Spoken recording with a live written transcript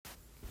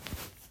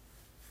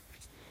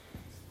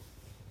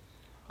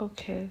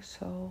Okay,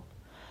 so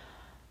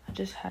I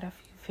just had a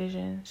few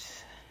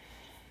visions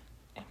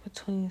in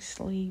between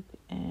sleep,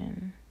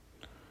 and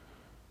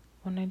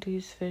one of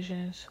these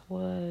visions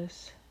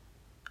was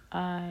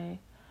I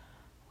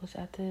was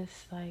at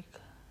this like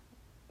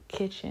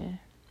kitchen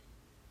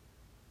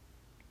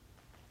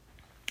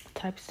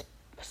type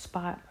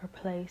spot or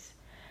place,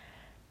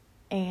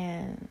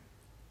 and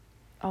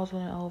I was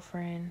with an old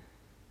friend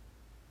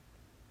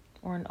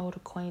or an old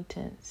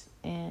acquaintance,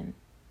 and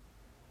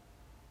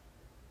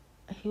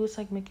he was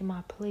like making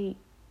my plate,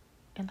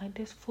 and like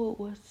this food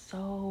was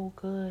so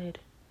good.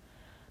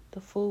 The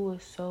food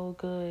was so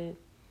good.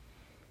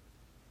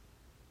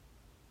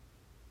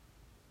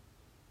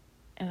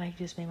 And like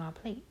just made my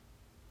plate.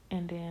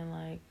 And then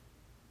like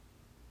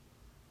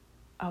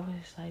I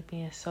was like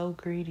being so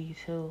greedy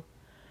too,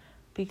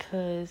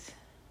 because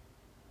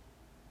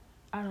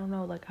I don't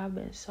know, like I've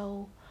been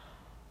so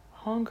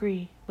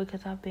hungry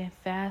because I've been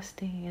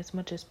fasting as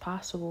much as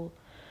possible.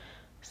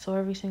 So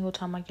every single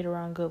time I get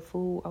around good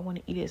food, I want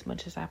to eat as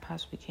much as I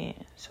possibly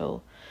can.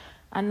 So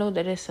I know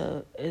that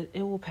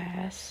it will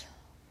pass.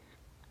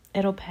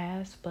 It'll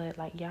pass, but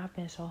like, yeah, I've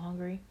been so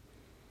hungry.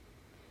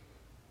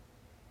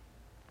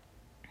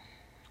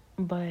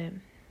 But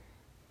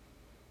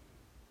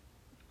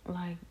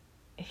like,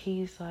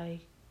 he's like,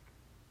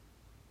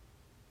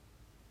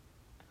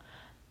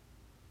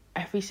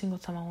 every single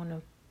time I want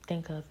to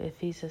think of if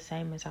he's the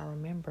same as I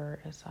remember,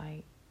 it's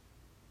like,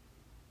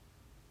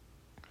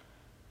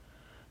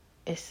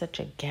 it's such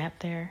a gap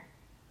there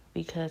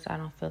because I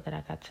don't feel that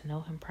I got to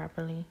know him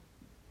properly.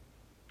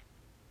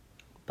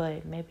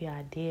 But maybe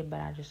I did,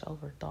 but I just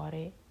overthought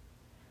it.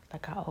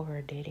 Like I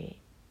overdid it.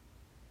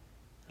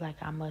 Like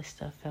I must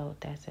have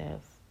felt as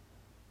if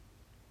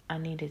I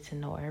needed to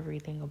know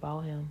everything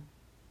about him.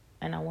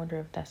 And I wonder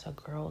if that's a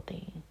girl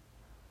thing.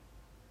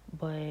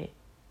 But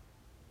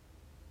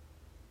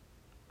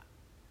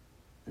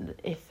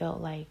it felt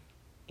like,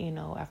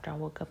 after I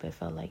woke up, it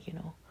felt like,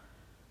 you're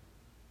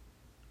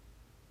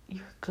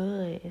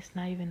good. It's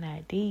not even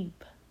that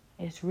deep.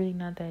 It's really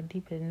not that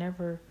deep. It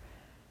never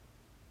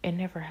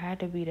had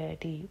to be that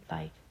deep.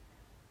 Like,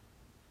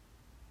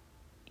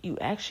 you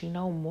actually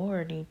know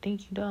more than you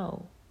think you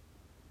know.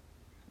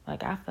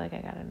 Like, I feel like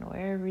I gotta know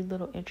every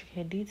little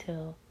intricate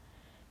detail.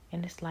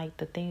 And it's like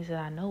the things that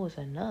I know is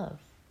enough.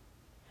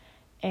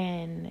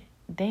 And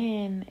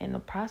then in the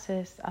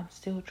process, I'm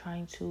still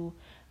trying to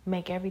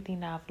make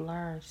everything that I've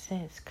learned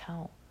since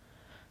count.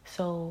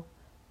 So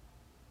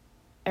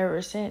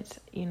ever since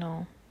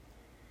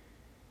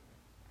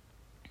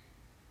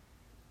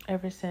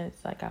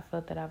like I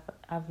felt that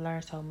I've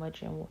learned so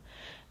much, and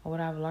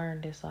what I've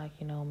learned is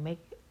like, make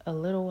a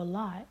little a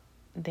lot,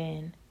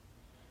 then,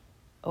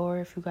 or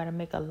if you got to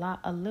make a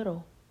lot a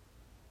little,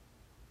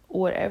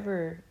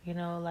 whatever,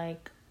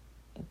 like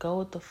go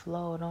with the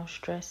flow, don't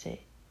stress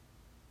it,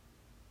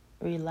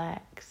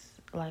 relax.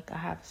 Like I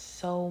have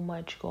so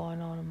much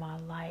going on in my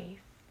life,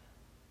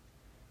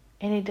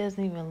 and it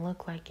doesn't even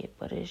look like it,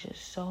 but it's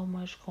just so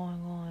much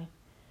going on.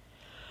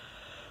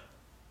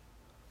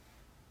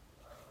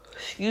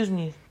 Excuse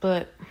me,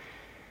 but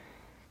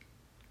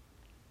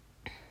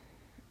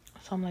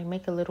so I'm like,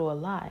 make a little a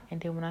lot. And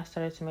then when I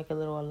started to make a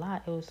little a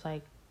lot, it was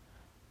like,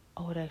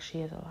 oh, it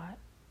actually is a lot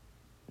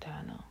that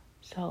I know.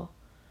 So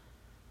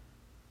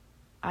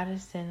I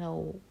just didn't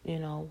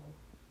know,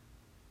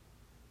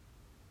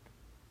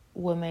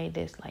 what made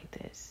this like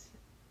this,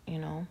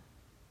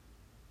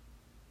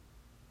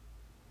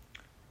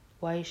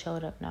 why he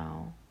showed up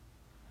now,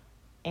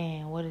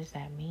 and what does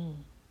that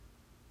mean?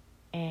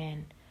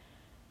 And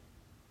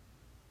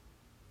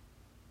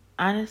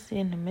honestly,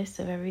 in the midst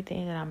of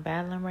everything that I'm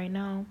battling right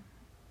now,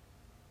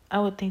 I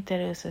would think that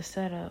it was a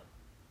setup,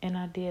 and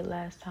I did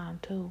last time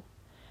too.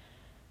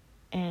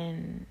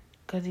 And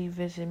because he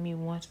visited me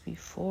once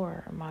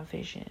before my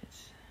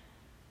visions,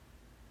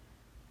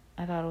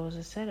 I thought it was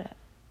a setup.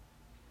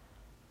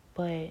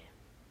 But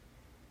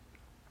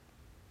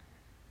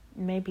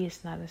maybe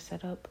it's not a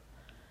setup.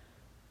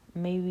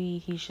 Maybe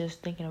he's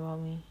just thinking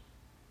about me.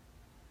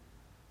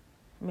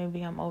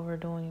 Maybe I'm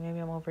overdoing it. Maybe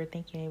I'm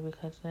overthinking it,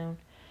 because then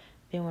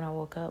when I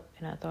woke up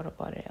and I thought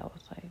about it, I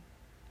was like,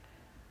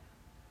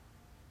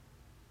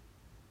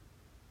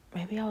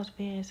 maybe I was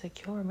being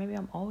insecure. Maybe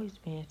I'm always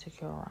being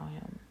insecure around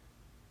him.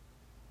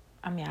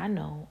 I mean, I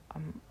know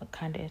I'm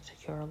kind of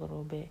insecure a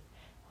little bit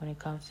when it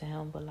comes to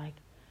him, but like,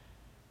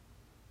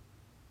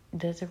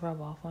 does it rub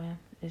off on him?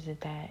 Is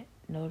it that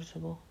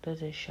noticeable?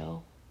 Does it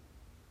show?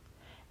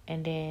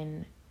 And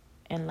then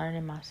in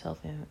learning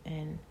myself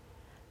and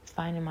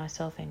finding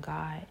myself in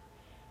God,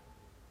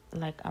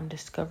 like I'm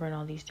discovering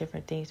all these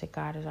different things that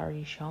God has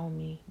already shown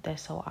me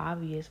that's so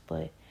obvious,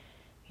 but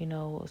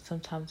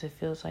sometimes it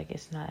feels like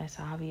it's not as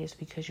obvious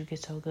because you get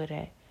so good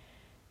at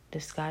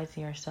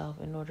disguising yourself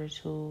in order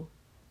to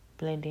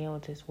blend in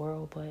with this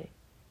world. But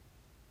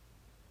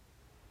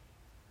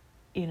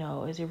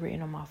is it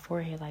written on my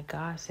forehead like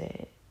God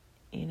said,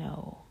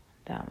 that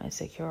I'm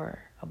insecure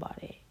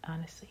about it,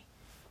 honestly.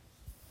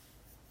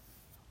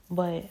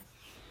 But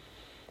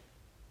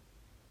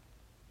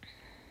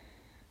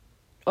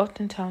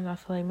oftentimes I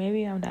feel like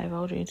maybe I'm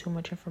divulging too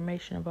much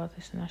information about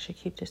this and I should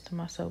keep this to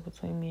myself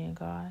between me and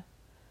God.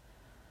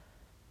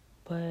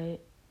 But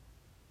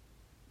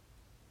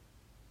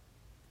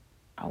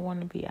I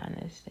want to be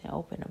honest and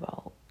open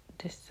about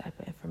this type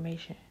of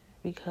information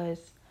because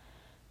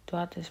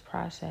throughout this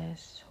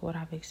process, what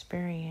I've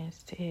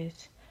experienced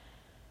is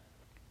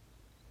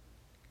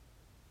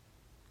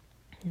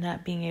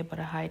not being able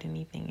to hide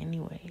anything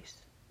anyways.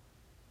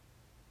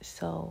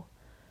 So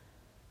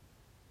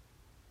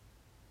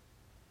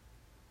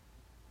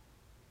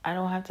I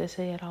don't have to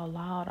say it out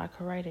loud. I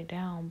could write it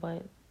down,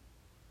 but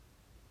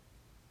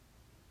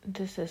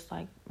this is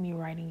like me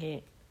writing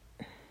it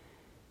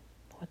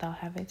without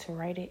having to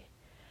write it.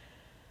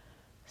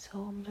 So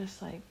I'm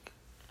just like,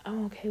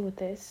 I'm okay with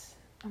this.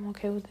 I'm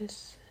okay with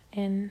this.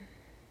 And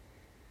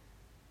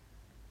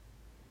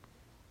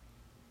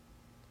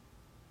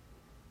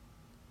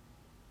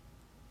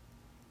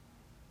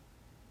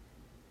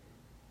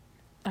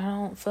I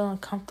don't feel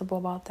uncomfortable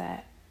about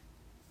that.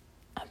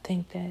 I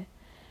think that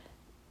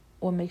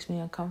what makes me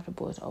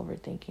uncomfortable is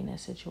overthinking a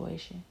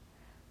situation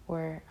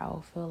where I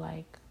will feel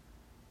like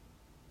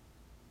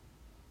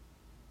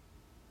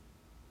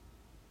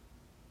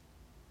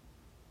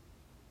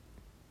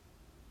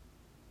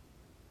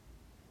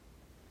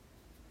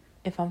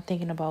if I'm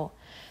thinking about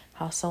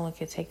how someone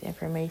could take the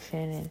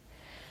information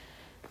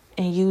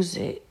and use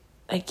it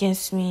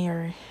against me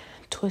or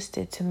twist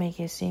it to make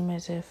it seem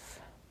as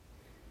if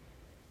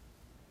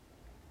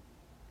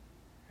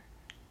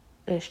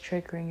it's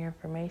triggering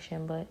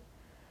information. But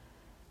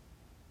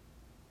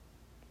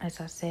as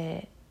I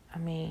said, I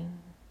mean,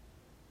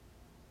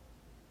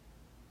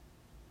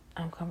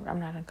 I'm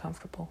not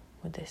uncomfortable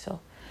with this.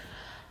 So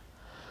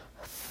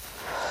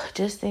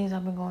just things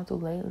I've been going through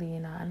lately,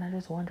 and I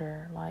just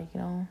wonder, like,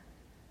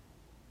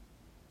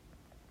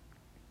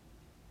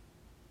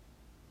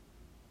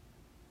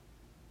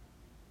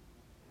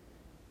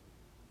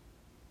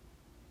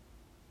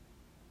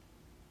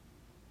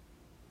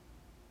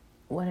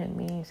 what it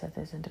means that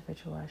this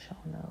individual has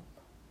shown up.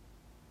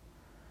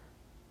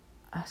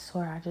 I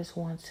swear, I just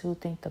want to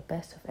think the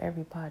best of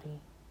everybody.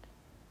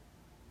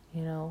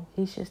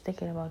 He's just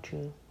thinking about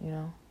you,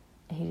 and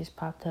he just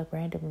popped up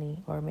randomly.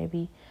 Or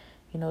maybe,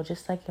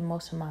 just like in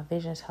most of my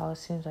visions, how it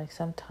seems like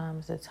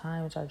sometimes the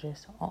times are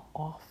just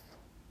off.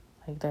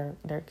 Like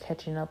they're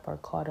catching up or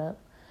caught up.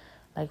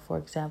 Like, for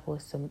example,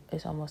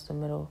 it's almost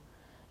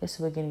it's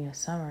the beginning of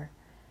summer,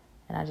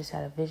 and I just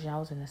had a vision. I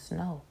was in the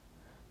snow.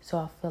 So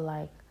I feel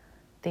like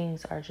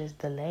things are just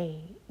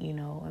delayed,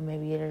 and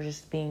maybe they're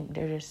just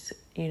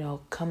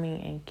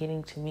coming and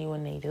getting to me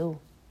when they do.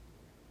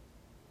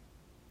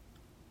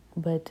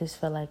 But this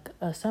felt like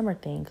a summer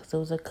thing because it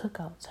was a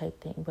cookout type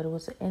thing, but it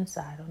was on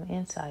the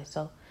inside.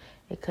 So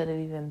it could have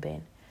even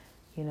been,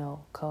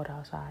 cold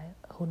outside.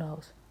 Who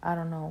knows? I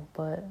don't know,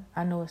 but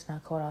I know it's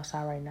not cold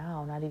outside right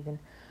now, not even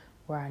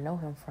where I know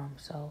him from.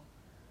 So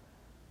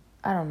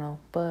I don't know,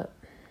 but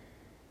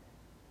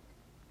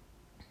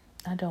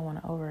I don't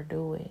want to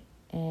overdo it,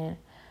 and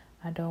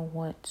I don't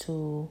want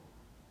to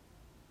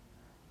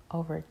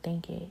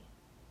overthink it.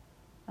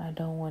 I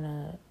don't want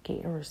to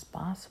get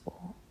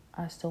irresponsible.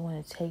 I still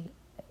want to take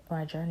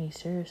my journey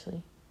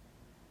seriously.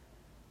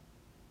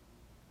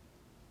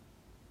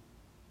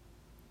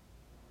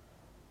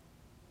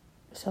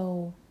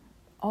 So,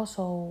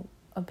 also,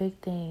 a big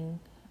thing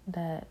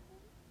that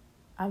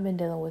I've been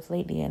dealing with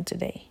lately and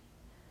today.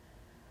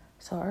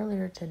 So,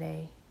 earlier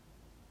today,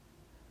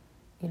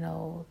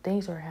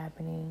 things were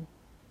happening.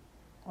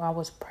 I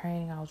was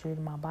praying, I was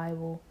reading my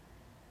Bible,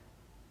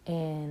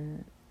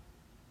 and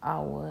I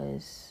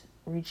was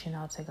reaching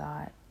out to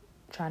God,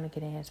 trying to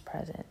get in His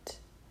presence.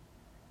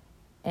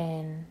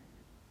 And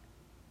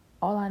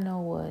all I know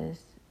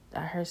was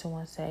I heard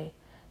someone say,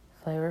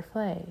 Flavor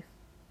Flav.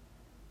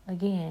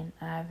 Again,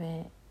 I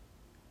don't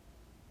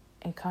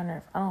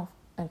encounter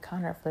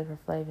Flavor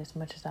Flav as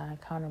much as I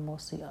encounter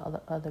mostly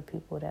other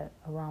people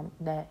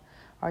that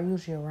are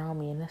usually around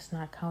me, and that's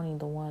not counting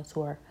the ones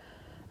who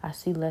I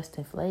see less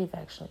than Flav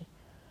actually,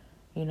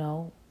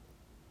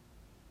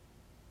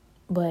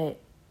 But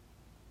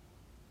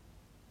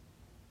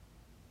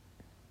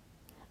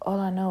all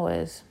I know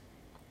is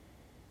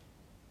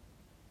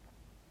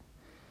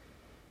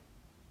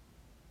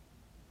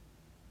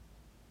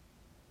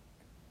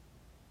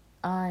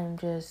I'm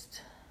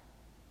just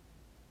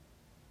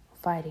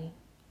fighting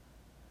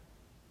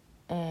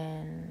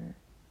and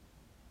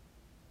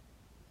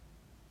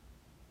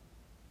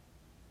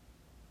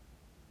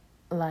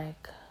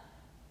like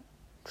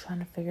trying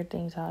to figure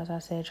things out, as I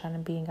said, trying to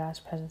be in God's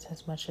presence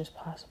as much as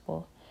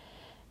possible.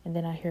 And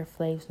then I hear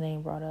Flav's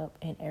name brought up,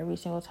 and every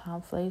single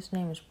time Flav's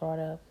name is brought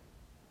up,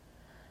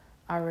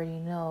 I already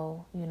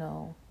know,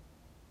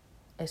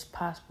 it's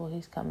possible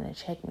he's coming to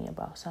check me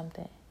about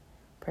something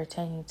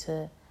pertaining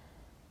to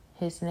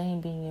his name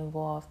being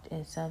involved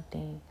in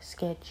something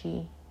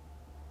sketchy,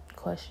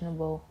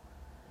 questionable,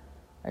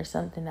 or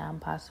something that I'm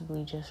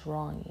possibly just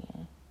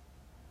wrong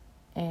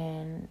in.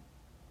 And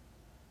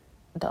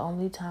the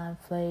only time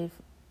Flav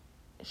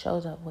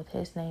shows up with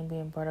his name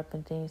being brought up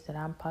in things that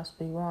I'm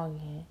possibly wrong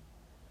in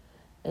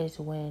is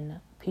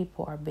when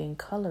people are being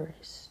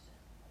colorist,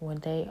 when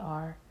they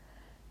are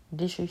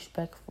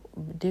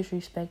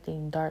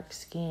disrespecting dark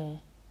skin,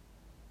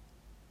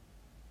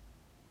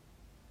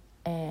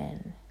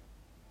 and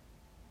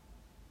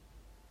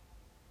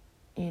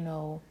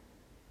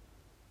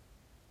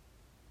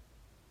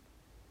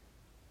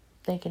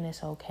thinking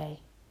it's okay,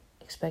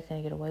 expecting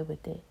to get away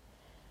with it.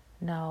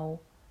 Now,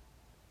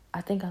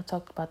 I think I've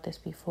talked about this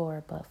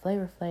before, but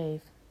Flavor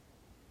Flav,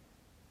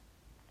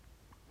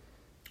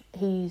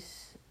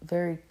 he's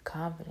very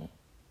confident.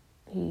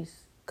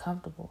 He's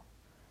comfortable.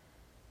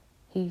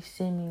 He's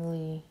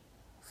seemingly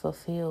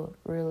fulfilled,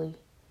 really,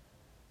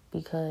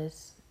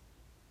 because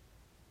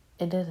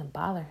it doesn't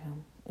bother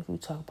him if you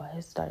talk about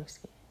his dark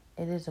skin.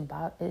 It isn't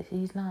about it.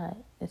 He's not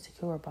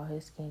insecure about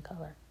his skin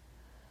color.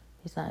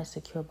 He's not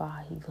insecure about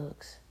how he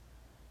looks.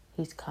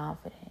 He's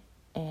confident,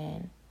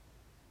 and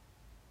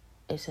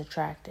it's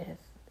attractive.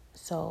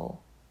 So,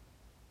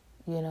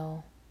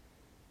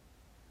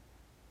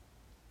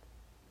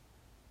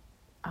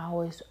 I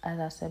always, as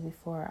I said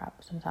before,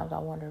 sometimes I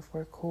wonder if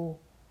we're cool.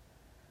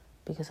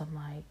 Because I'm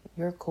like,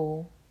 you're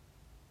cool.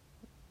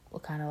 Well,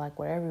 kind of like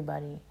with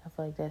everybody. I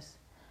feel like that's,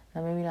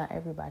 now maybe not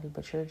everybody,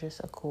 but you're just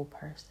a cool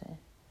person.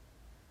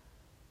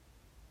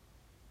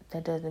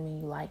 That doesn't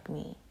mean you like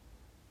me.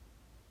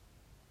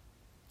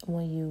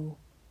 When you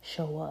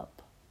show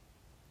up,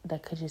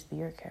 that could just be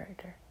your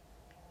character.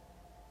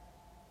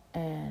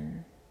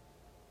 And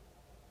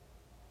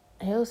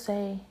he'll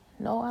say,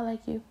 no, I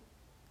like you.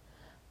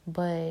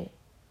 But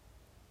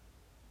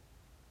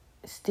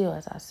still,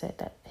 as I said,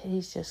 that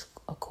he's just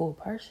a cool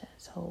person.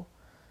 So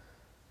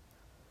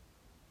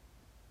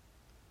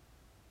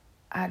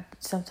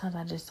sometimes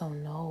I just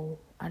don't know.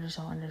 I just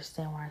don't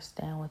understand where I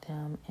stand with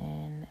him.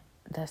 And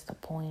that's the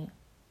point,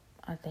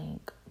 I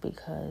think,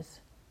 because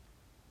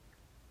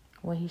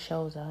when he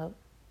shows up,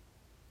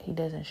 he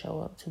doesn't show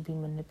up to be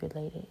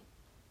manipulated,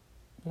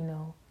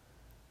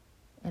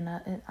 And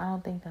I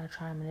don't think that I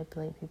try to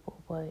manipulate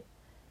people, but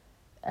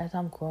as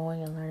I'm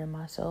growing and learning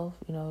myself,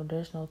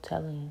 there's no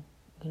telling,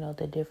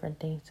 the different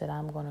things that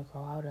I'm going to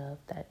grow out of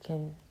that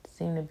can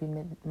seem to be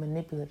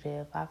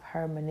manipulative. I've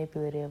heard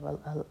manipulative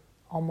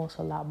almost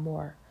a lot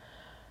more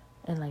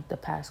in like the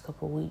past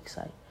couple of weeks.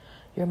 Like,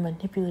 you're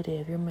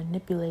manipulative, you're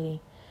manipulating.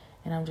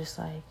 And I'm just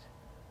like,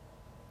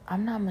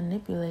 I'm not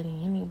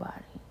manipulating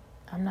anybody.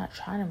 I'm not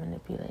trying to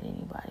manipulate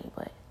anybody,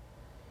 but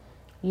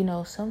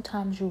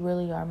sometimes you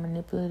really are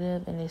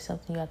manipulative, and it's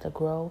something you have to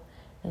grow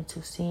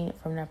into seeing it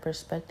from that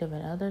perspective.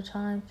 And other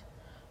times,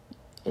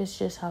 it's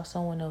just how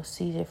someone else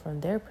sees it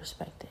from their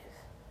perspective.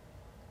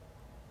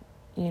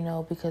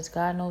 Because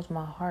God knows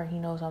my heart. He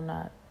knows I'm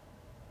not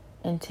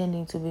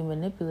intending to be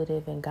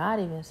manipulative. And God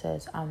even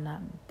says I'm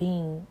not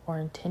being or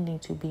intending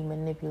to be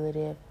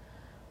manipulative.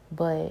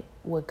 But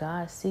what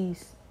God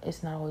sees,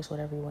 it's not always what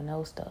everyone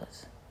else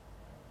does.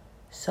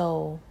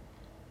 So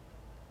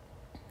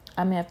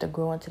I may have to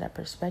grow into that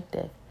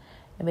perspective.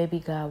 And maybe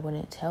God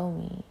wouldn't tell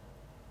me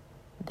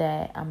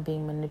that I'm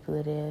being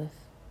manipulative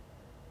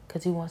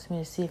because he wants me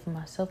to see it for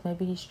myself.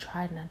 Maybe he's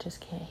tried and I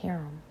just can't hear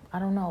him. I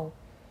don't know.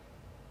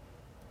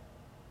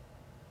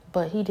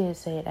 But he did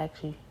say it,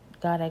 actually.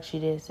 God actually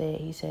did say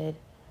it. He said,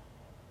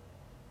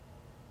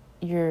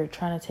 you're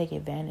trying to take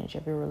advantage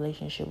of your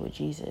relationship with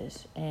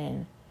Jesus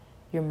and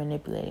you're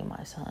manipulating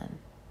my son.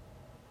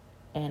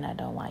 And I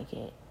don't like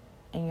it.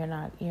 And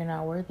you're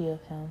not worthy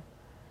of him.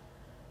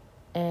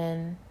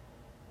 And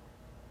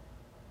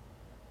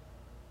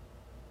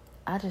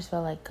I just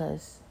felt like,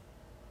 because,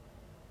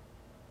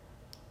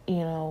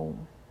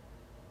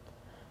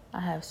 I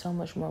have so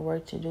much more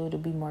work to do to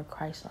be more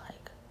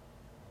Christ-like.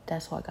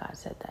 That's why God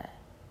said that.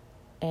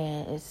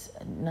 And it's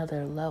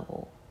another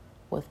level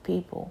with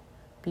people,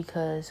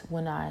 because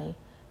when I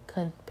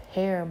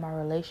compare my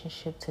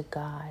relationship to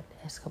God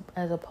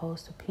as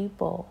opposed to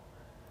people,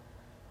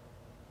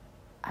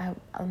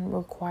 I'm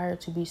required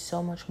to be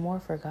so much more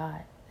for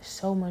God,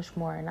 so much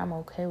more, and I'm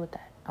okay with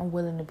that. I'm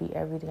willing to be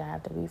everything I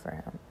have to be for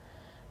him.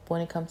 But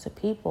when it comes to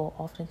people,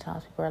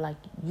 oftentimes people are like,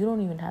 you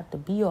don't even have to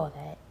be all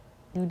that.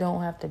 You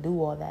don't have to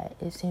do all that.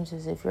 It seems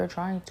as if you're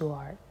trying too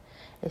hard.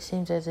 It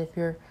seems as if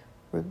you're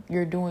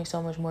doing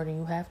so much more than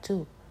you have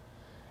to.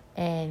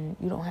 And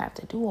you don't have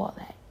to do all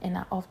that. And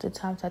I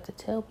oftentimes have to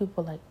tell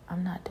people, like,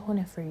 I'm not doing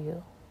it for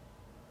you.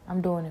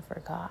 I'm doing it for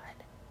God.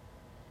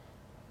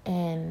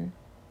 And,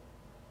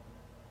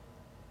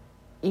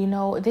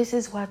 this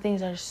is why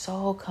things are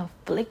so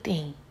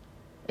conflicting.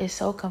 It's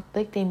so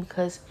conflicting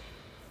because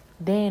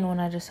then when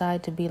I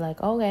decide to be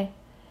like, okay,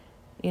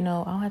 I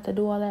don't have to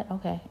do all that.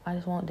 Okay, I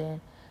just won't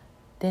then.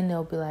 Then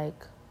they'll be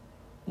like,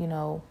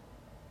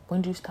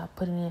 when do you stop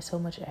putting in so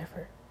much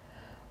effort?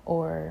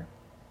 Or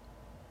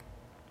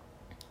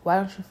why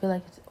don't you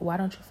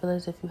feel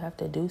as if you have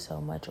to do so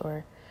much?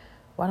 Or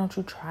why don't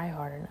you try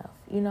hard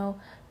enough?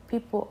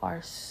 People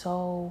are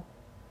so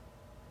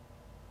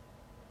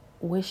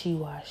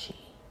wishy-washy.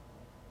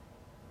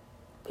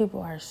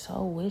 People are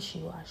so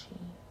wishy-washy.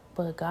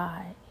 But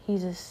God,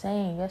 he's the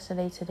same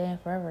yesterday, today,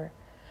 and forever.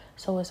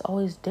 So it's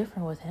always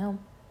different with him.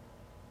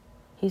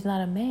 He's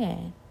not a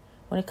man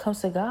when it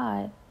comes to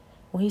God,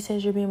 when he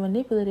says you're being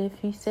manipulative,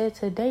 he said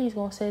today, he's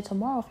going to say it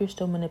tomorrow if you're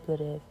still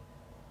manipulative.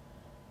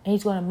 And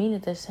he's going to mean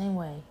it the same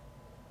way.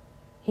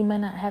 He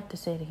might not have to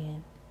say it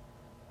again.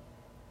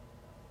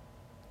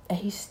 And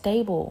he's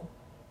stable.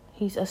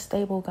 He's a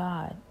stable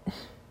God.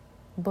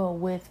 But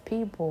with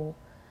people,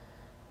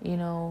 you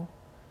know,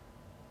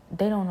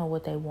 they don't know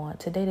what they want.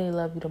 Today they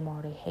love you,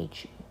 tomorrow they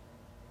hate you.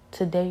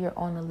 Today you're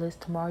on the list,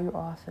 tomorrow you're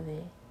off of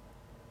it.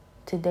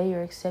 Today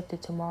you're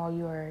accepted, tomorrow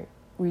you are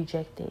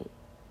rejected.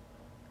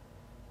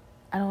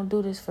 I don't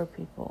do this for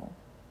people.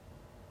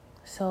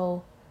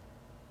 So,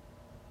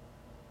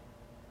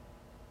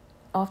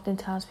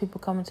 oftentimes people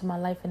come into my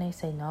life and they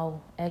say,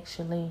 no,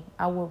 actually,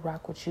 I will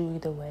rock with you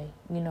either way,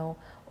 you know,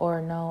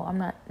 or no, I'm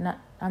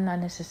not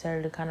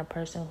necessarily the kind of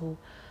person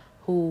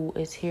who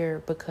is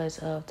here because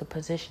of the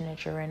position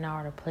that you're in now,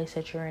 or the place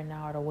that you're in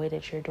now, or the way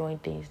that you're doing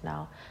things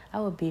now.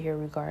 I would be here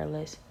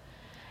regardless.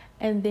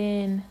 And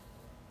then,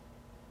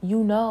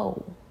 you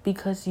know,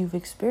 because you've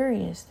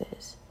experienced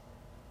this,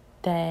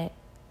 that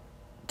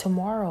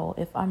tomorrow,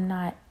 if I'm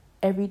not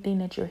everything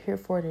that you're here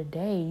for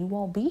today, you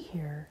won't be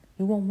here.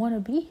 You won't want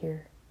to be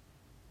here.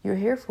 You're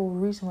here for a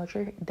reason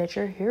that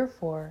you're here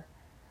for.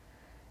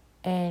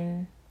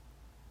 And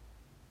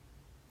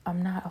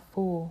I'm not a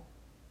fool.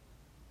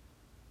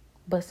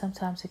 But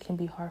sometimes it can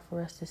be hard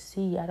for us to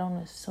see. I don't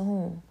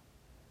assume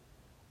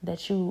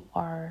that you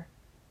are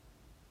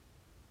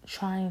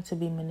trying to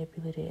be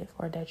manipulative,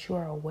 or that you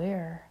are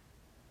aware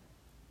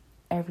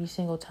every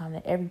single time,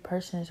 that every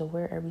person is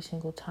aware every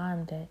single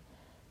time that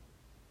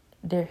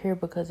they're here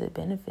because it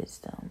benefits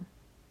them.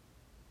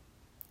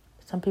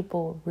 Some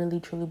people really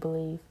truly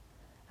believe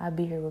I'll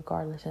be here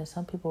regardless, and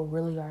some people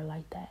really are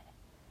like that.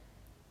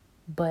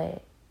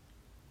 But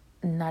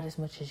not as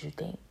much as you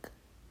think.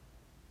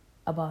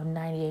 About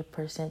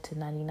 98% to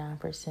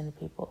 99% of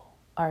people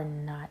are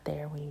not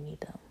there when you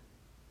need them.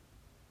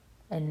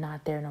 And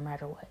not there no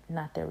matter what.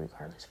 Not there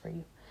regardless for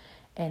you.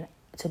 And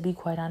to be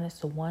quite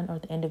honest, the one or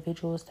the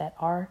individuals that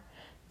are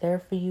there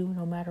for you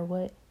no matter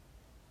what,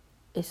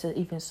 it's an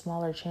even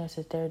smaller chance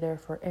that they're there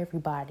for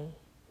everybody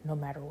no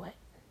matter what.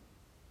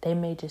 They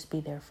may just be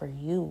there for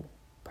you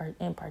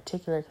in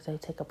particular because they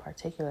take a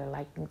particular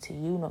liking to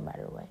you no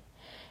matter what.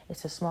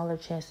 It's a smaller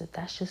chance that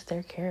that's just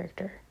their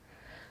character.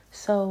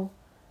 So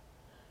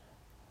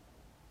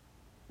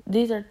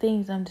these are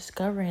things I'm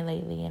discovering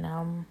lately, and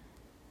I'm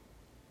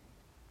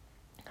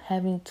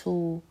having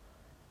to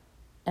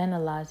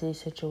analyze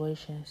these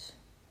situations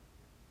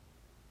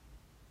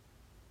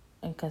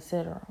and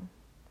consider them.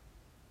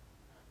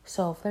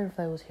 So Flavor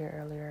Flav was here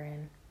earlier,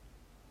 and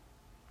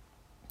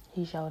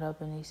he showed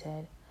up and he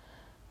said,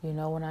 you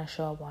know, when I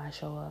show up, why I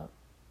show up.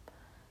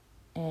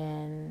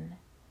 And,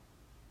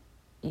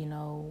 you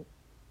know,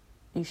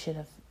 you should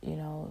have, you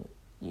know,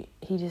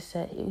 he just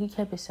said, he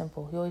kept it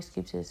simple. He always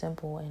keeps it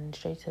simple and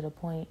straight to the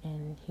point,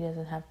 and he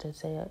doesn't have to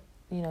say it,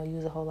 you know,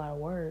 use a whole lot of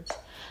words.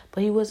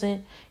 But he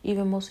wasn't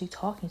even mostly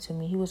talking to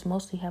me. He was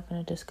mostly having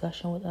a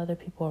discussion with other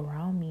people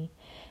around me.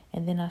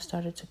 And then I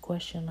started to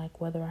question,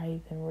 like, whether I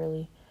even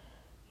really,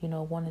 you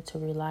know, wanted to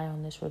rely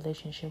on this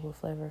relationship with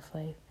Flavor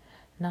Flav.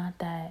 Not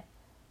that,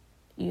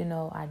 you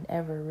know, I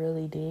ever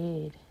really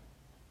did.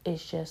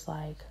 It's just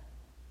like,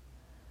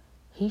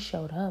 he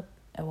showed up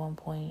at one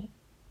point,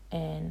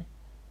 and,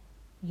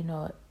 you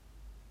know,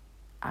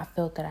 I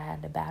felt that I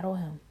had to battle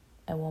him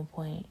at one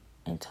point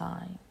in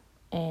time.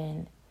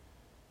 And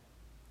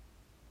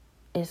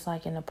it's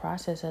like in the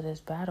process of this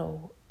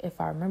battle,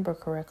 if I remember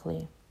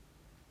correctly,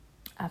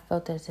 I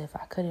felt as if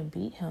I couldn't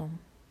beat him,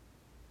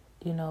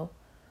 you know,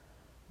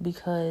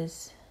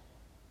 because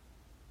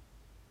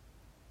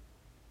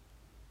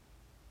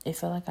it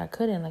felt like I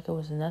couldn't, like it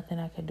was nothing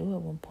I could do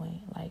at one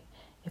point. Like,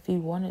 if he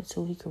wanted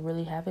to, he could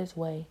really have his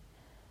way,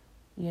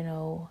 you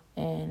know,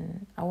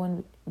 and I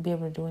wouldn't be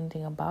able to do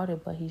anything about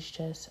it, but he's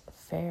just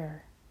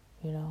fair,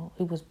 you know.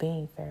 He was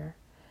being fair,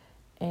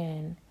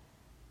 and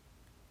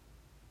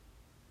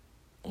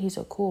he's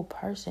a cool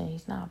person.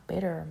 He's not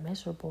bitter or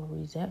miserable or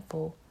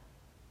resentful,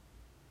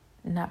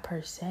 not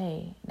per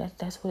se.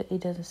 That's what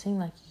it doesn't seem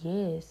like he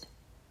is,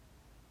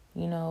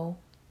 you know.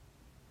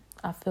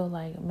 I feel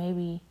like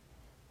maybe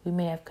we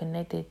may have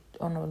connected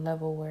on a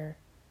level where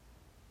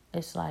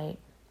it's like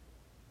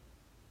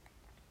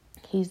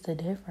he's the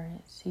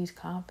difference. He's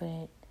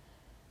confident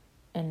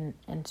and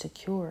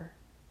secure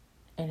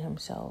in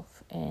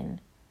himself. And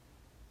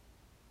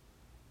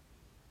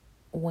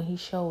when he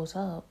shows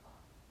up,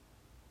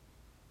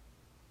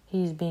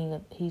 he's being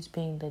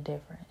the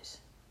difference.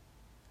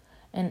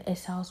 And it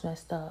sounds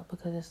messed up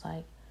because it's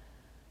like,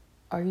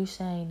 are you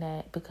saying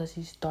that because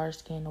he's dark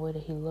skinned the way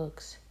that he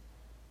looks,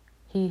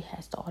 he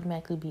has to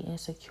automatically be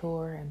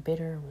insecure and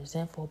bitter and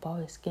resentful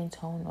about his skin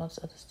tone and all this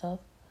other stuff?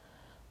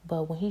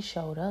 But when he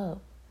showed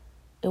up,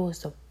 it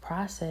was the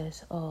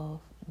process of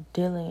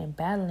dealing and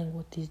battling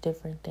with these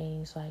different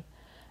things. Like,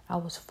 I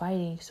was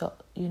fighting, so,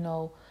 you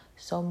know,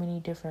 so many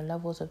different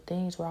levels of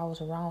things where I was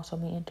around so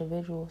many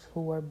individuals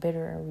who were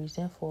bitter and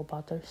resentful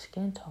about their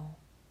skin tone.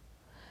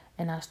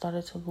 And I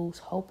started to lose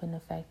hope in the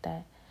fact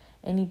that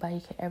anybody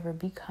could ever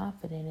be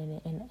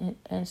confident in it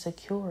and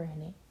secure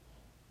in it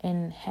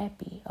and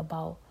happy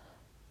about,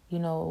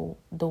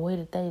 the way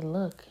that they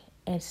look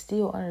and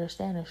still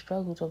understand the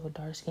struggles of a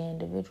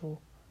dark-skinned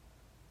individual.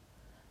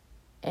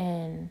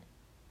 And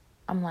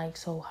I'm like,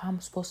 so how am I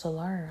supposed to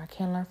learn? I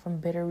can't learn from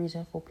bitter,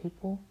 resentful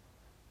people.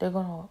 They're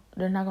not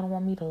gonna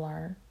want me to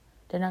learn.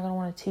 They're not gonna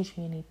want to teach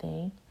me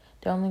anything.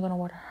 They're only gonna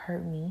want to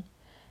hurt me,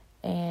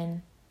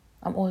 and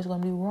I'm always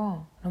gonna be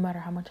wrong, no matter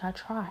how much I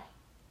try.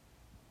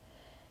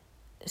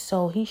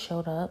 So he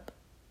showed up,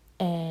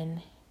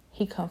 and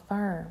he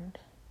confirmed,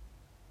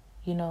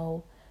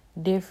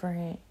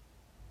 different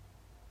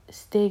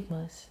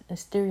stigmas and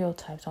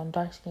stereotypes on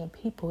dark-skinned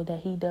people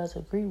that he does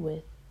agree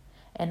with.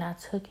 And I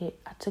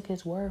took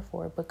his word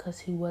for it because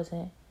he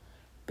wasn't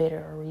bitter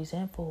or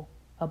resentful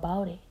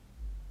about it.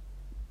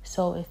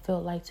 So it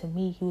felt like to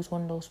me he was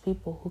one of those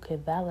people who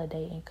could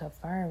validate and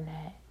confirm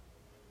that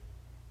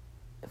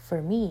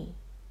for me.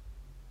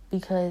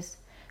 Because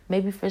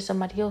maybe for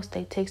somebody else,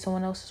 they take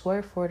someone else's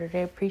word for it, or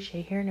they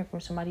appreciate hearing it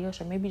from somebody else,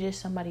 or maybe just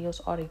somebody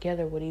else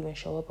altogether would even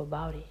show up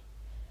about it.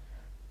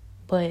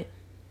 But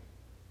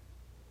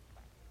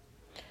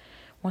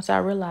once I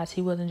realized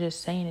he wasn't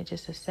just saying it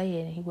just to say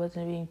it, and he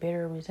wasn't being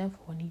bitter or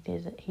resentful, and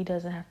he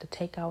doesn't have to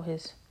take out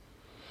his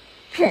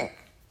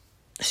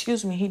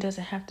he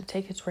doesn't have to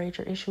take his rage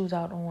or issues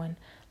out on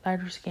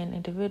lighter skinned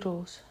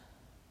individuals,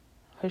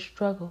 his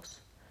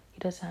struggles. He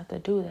doesn't have to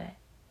do that.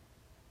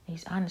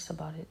 He's honest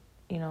about it,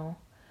 I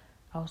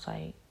was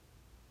like,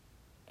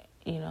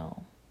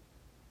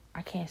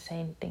 I can't say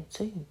anything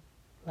to you.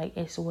 Like,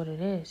 it's what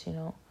it is,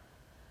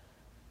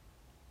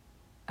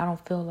 I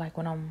don't feel like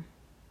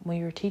when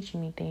you're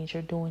teaching me things,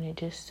 you're doing it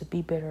just to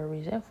be bitter or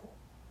resentful.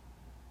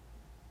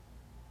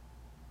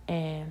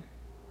 And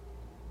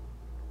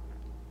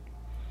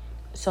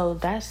so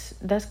that's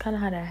kind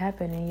of how that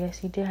happened. And yes,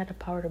 he did have the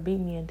power to beat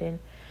me. And then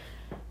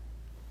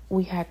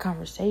we had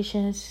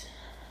conversations,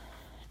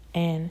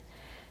 and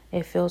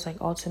it feels like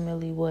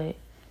ultimately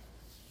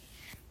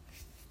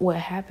what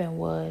happened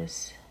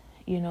was,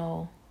 he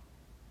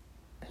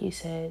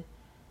said,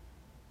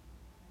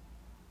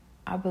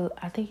 I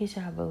think he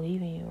said, I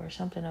believe in you, or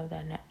something of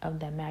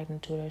that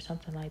magnitude, or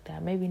something like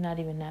that. Maybe not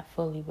even that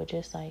fully, but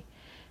just like,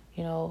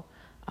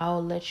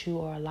 I'll let you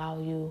or allow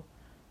you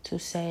to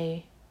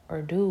say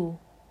or do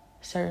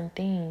certain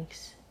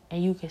things,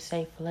 and you can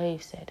say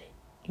Flav said it.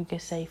 You can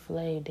say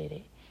Flav did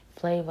it.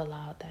 Flav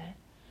allowed that,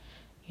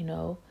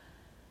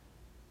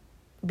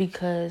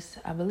 because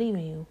I believe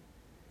in you.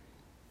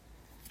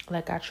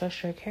 Like, I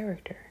trust your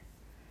character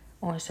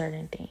on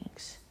certain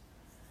things.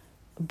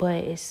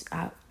 But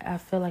I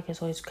feel like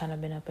it's always kind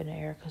of been up in the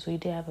air, because we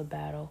did have a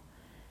battle,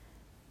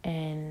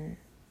 and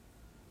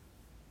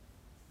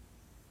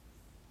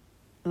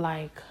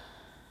like,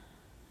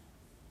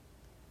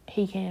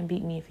 he can't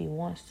beat me if he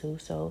wants to,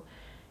 so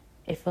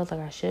it feels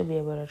like I should be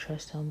able to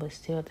trust him. But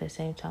still, at the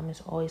same time,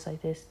 it's always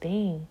like this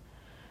thing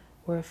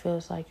where it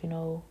feels like,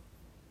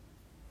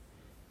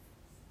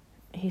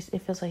 it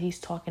feels like he's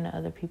talking to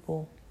other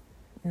people,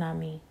 not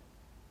me.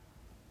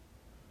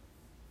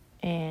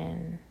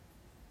 And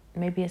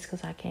maybe it's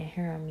because I can't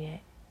hear him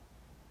yet.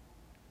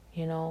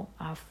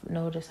 I've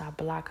noticed I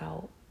block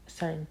out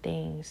certain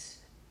things.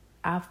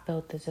 I've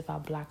felt as if I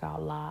block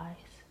out lies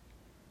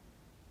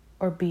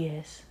or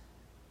BS,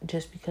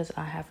 just because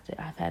I've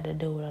had to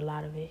deal with a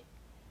lot of it.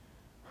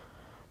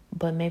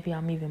 But maybe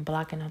I'm even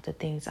blocking out the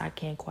things I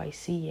can't quite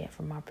see yet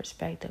from my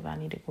perspective I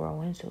need to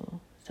grow into.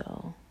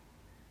 So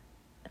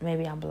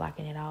maybe I'm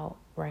blocking it out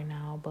right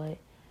now, but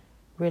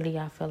really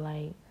I feel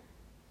like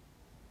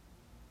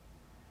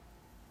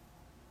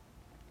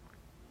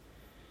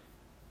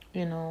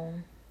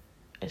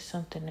it's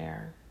something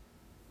there.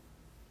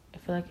 I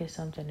feel like it's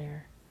something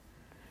there.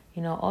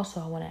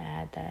 Also I want to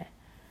add that,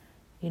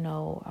 I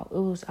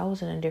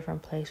was in a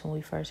different place when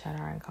we first had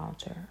our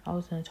encounter. I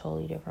was in a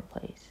totally different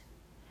place.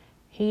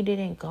 He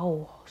didn't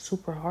go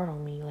super hard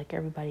on me like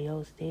everybody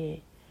else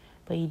did,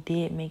 but he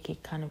did make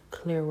it kind of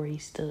clear where he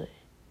stood.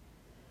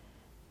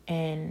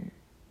 And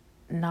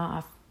now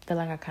I feel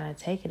like I kind of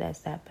take it as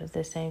that, but at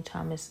the same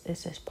time, it's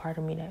just part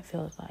of me that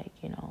feels like,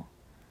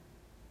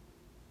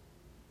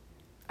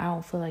 I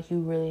don't feel like you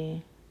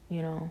really,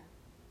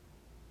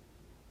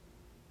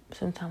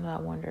 sometimes I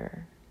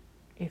wonder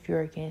if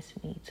you're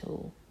against me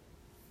too.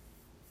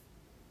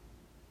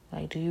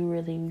 Like, do you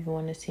really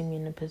want to see me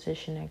in the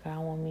position that God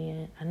want me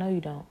in? I know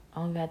you don't. I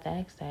don't even have to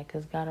ask that,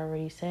 because God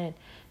already said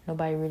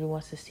nobody really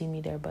wants to see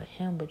me there but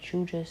him. But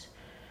you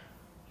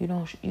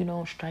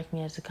don't strike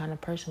me as the kind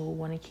of person who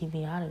want to keep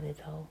me out of it,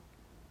 though.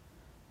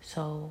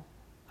 So,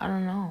 I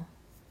don't know.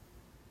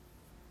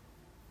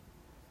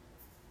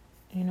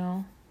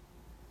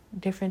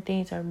 Different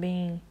things are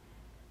being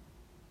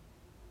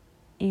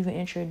even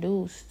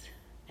introduced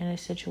in a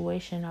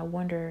situation. I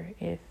wonder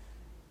if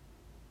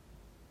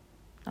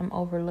I'm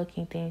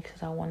overlooking things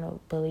because I want to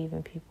believe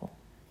in people.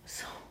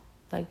 So,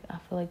 I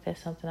feel like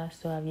that's something I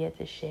still have yet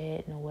to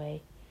shed in a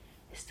way.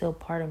 It's still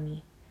part of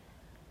me.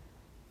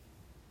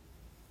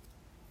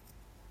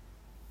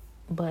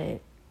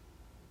 But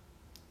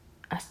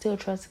I still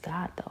trust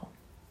God though.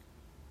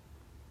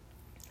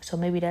 So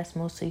maybe that's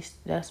mostly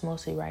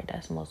right.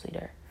 That's mostly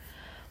there.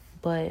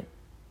 But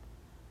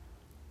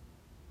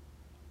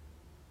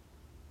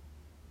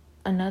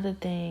another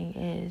thing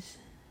is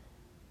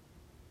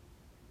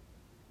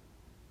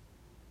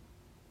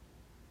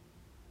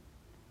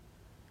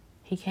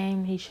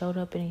he showed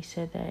up and he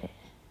said that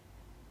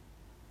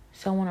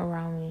someone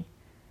around me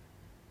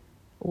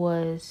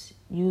was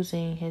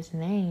using his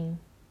name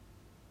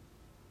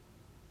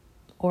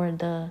or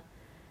the,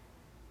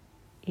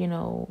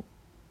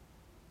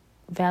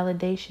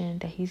 validation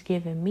that he's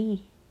giving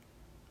me.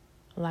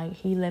 Like,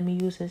 he let me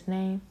use his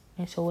name.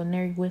 And so when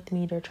they're with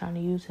me, they're trying to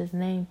use his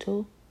name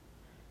too,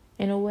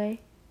 in a way.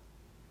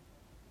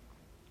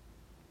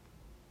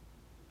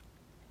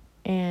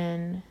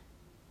 And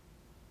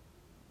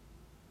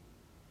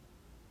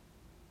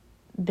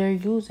they're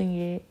using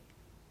it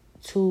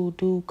to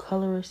do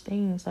colorist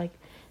things. Like,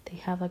 they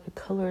have like a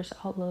colorist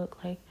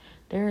outlook. Like,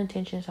 their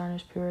intentions aren't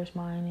as pure as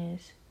mine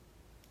is.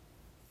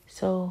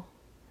 So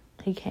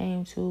he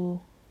came to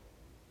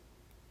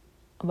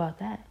about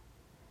that.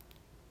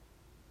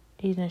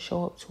 He didn't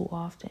show up too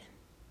often.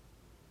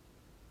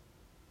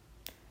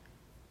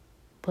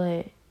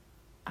 But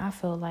I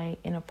feel like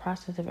in the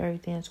process of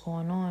everything that's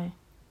going on,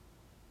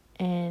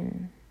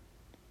 and,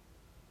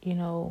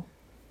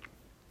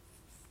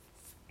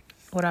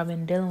 what I've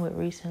been dealing with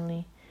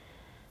recently,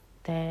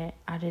 that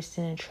I just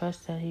didn't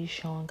trust that he's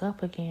showing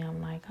up again. I'm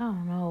like, I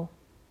don't know.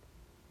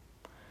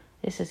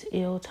 This is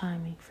ill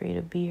timing for you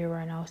to be here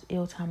right now. It's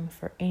ill timing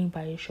for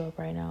anybody to show up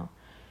right now.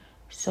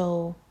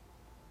 So,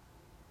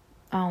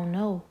 I don't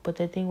know. But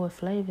the thing with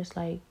Flav is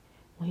like,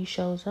 when he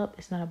shows up,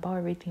 it's not about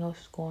everything else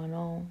that's going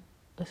on.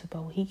 It's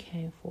about what he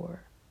came for.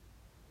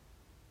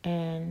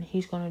 And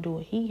he's going to do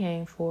what he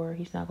came for.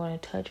 He's not going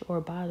to touch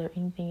or bother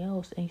anything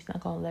else. And he's not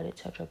going to let it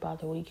touch or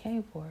bother what he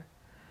came for.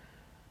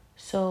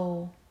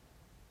 So,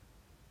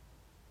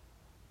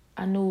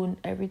 I knew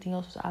everything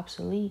else was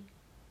obsolete.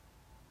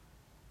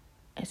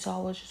 And so I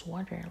was just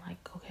wondering, like,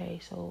 okay,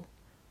 so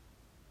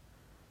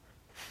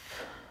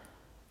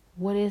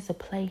what is the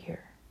play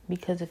here?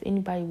 Because if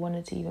anybody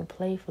wanted to even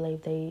play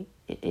Flav,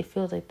 it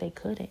feels like they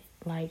couldn't.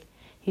 Like,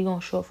 he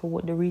gonna show up for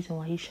what the reason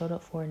why he showed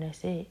up for, and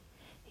that's it.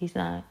 He's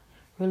not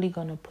really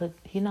gonna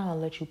he's not gonna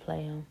let you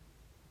play him.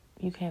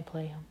 You can't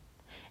play him.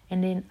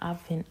 And then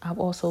I've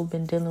also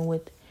been dealing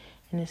with,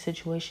 in this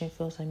situation, it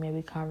feels like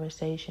maybe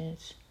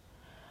conversations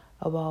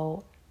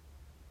about,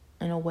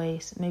 in a way,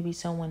 maybe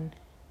someone,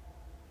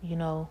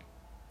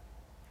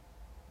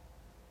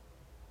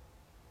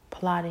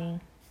 plotting.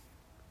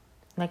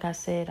 Like I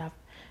said, I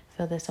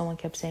felt that someone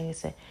kept saying it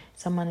said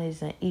someone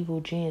is an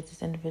evil genius.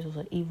 This individual is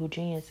an evil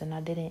genius, and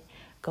I didn't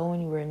go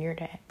anywhere near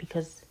that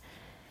because,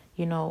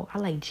 I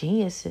like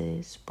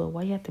geniuses, but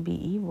why you have to be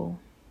evil?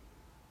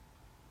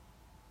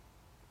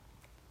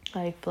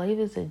 Like, Flav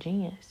is a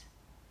genius.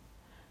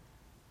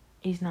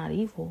 He's not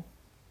evil.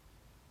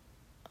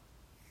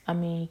 I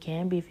mean, he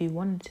can be if he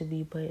wanted to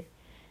be, but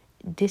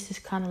this is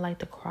kind of like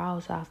the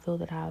crowds I feel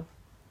that I've,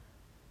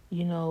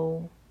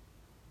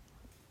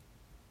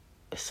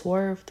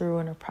 swerved through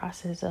in the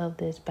process of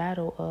this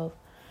battle of,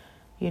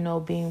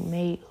 being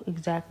made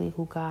exactly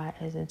who God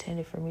has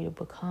intended for me to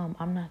become.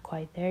 I'm not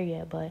quite there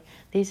yet, but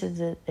these are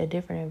the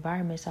different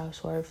environments I've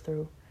swerved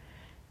through.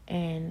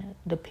 And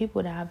the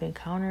people that I've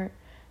encountered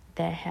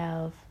that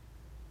have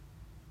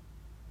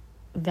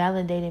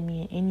validated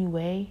me in any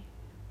way,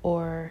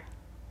 or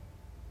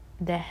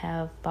that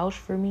have vouched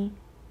for me,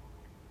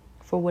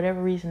 for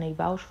whatever reason they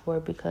vouch for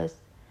it, because,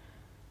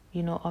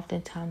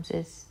 oftentimes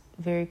it's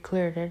very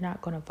clear they're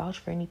not going to vouch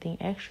for anything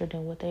extra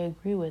than what they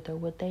agree with or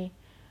what they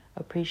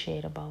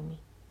appreciate about me,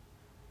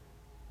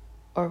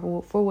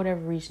 or for whatever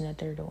reason that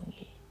they're doing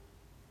it.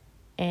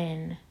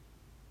 And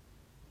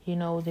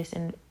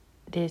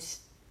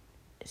this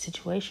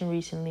situation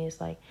recently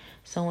is like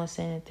someone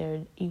saying that they're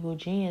an evil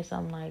genius.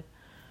 I'm like,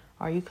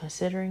 are you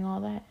considering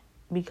all that?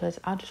 Because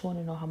I just want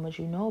to know how much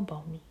you know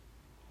about me.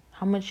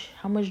 How much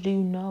do you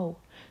know?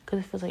 Because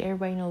it feels like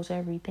everybody knows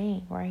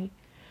everything, right?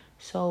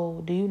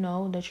 So do you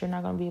know that you're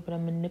not going to be able to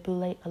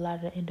manipulate a lot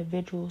of the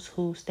individuals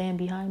who stand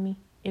behind me,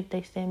 if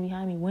they stand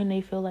behind me, when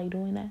they feel like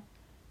doing that?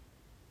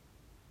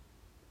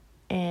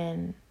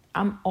 And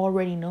I'm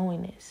already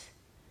knowing this,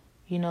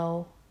 and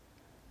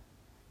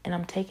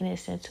I'm taking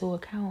this into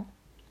account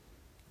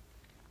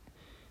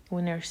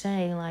when they're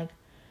saying, like,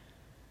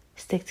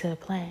 stick to the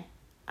plan.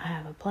 I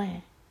have a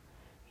plan.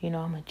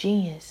 I'm a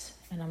genius.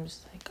 And I'm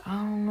just like, I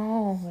don't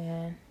know,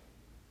 man.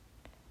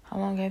 How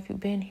long have you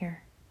been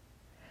here?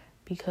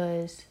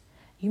 Because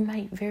you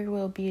might very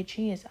well be a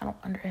genius. I don't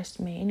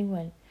underestimate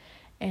anyone.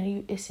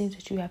 And it seems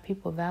that you have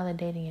people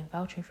validating and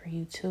vouching for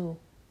you too.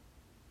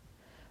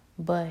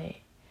 But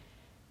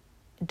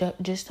I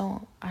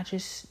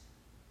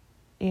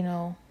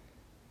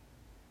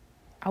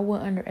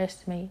wouldn't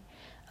underestimate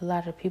a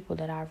lot of people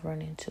that I've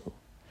run into.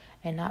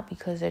 And not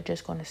because they're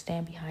just going to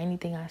stand behind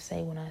anything I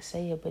say when I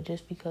say it, but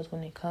just because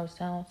when it comes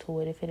down to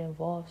it, if it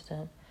involves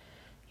them,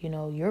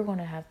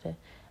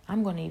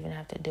 I'm going to even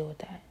have to deal with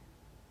that.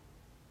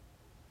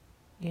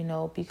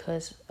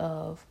 because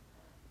of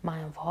my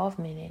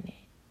involvement in it.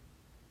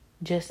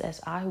 Just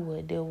as I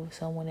would deal with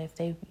someone if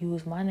they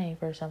use my name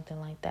for something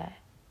like that.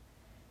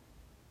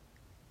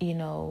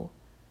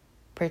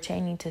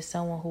 Pertaining to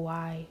someone who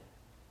I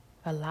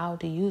allowed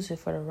to use it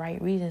for the right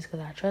reasons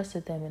because I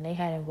trusted them and they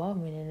had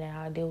involvement in it,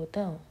 I deal with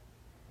them.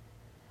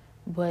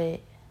 But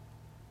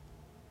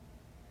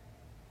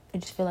I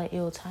just feel like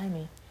ill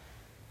timing.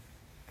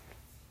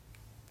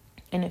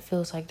 And it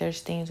feels like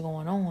there's things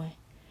going on.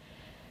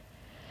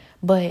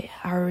 But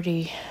I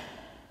already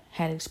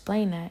had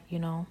explained that,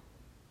 I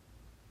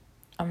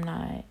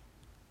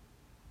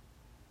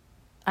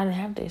didn't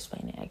have to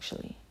explain it,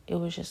 actually. It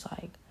was just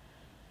like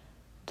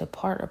the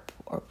part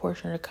or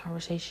portion of the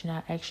conversation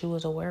I actually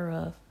was aware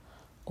of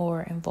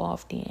or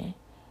involved in.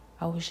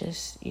 I was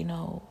just,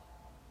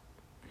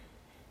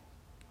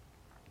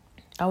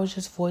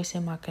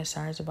 voicing my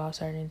concerns about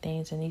certain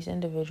things. And these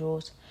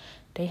individuals,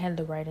 they had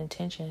the right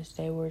intentions.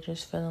 They were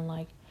just feeling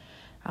like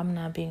I'm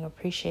not being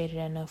appreciated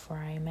enough where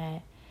I'm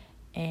at.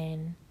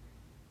 And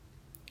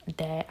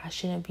that I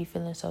shouldn't be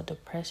feeling so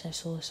depressed and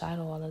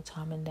suicidal all the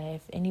time. And that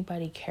if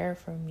anybody cared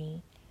for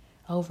me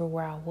over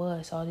where I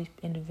was, all these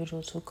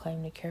individuals who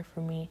claim to care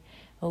for me,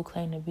 who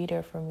claim to be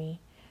there for me,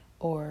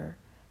 or,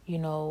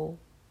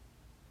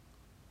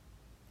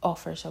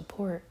 offer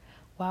support,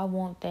 why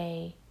won't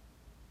they,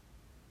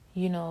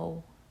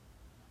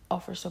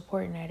 offer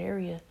support in that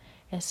area?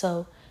 And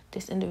so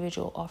this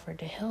individual offered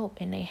to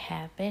help, and they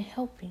have been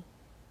helping.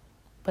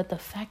 But the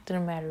fact of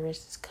the matter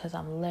is because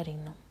I'm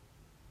letting them.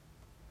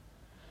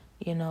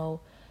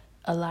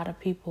 A lot of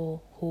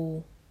people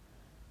who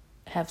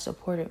have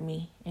supported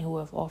me and who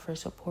have offered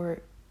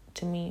support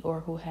to me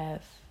or who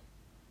have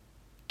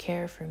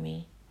cared for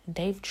me,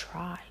 they've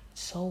tried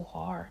so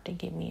hard to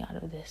get me out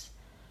of this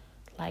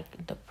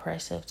like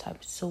depressive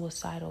type,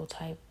 suicidal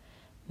type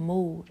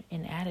mood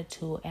and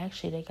attitude.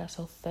 Actually, they got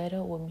so fed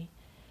up with me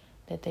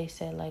that they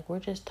said, like, we're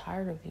just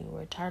tired of you.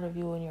 We're tired of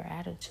you and your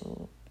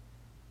attitude.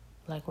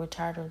 Like, we're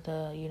tired of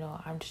the,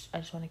 I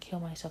just want to kill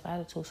myself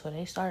attitude. So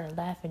they started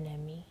laughing at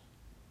me.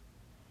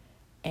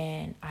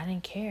 And I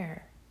didn't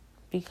care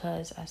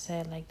because I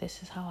said, like,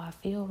 this is how I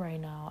feel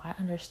right now. I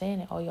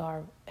understand it. All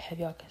y'all have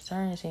y'all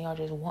concerns and y'all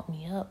just want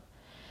me up.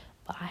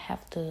 But I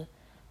have to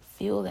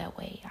feel that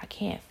way. I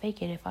can't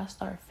fake it. If I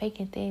start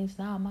faking things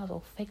now, I might as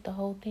well fake the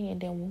whole thing.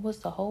 And then what's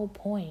the whole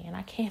point? And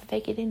I can't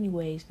fake it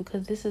anyways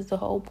because this is the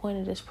whole point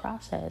of this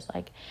process.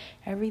 Like,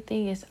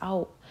 everything is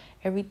out.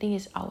 Everything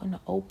is out in the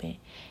open.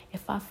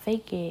 If I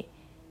fake it,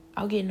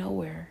 I'll get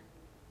nowhere.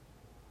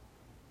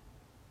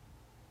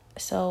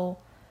 So,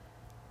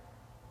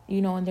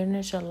 and then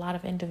there's a lot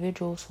of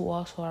individuals who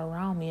also are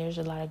around me. There's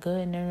a lot of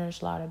good and then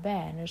there's a lot of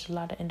bad. And there's a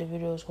lot of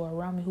individuals who are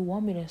around me who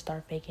want me to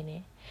start faking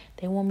it.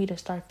 They want me to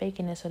start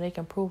faking it so they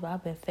can prove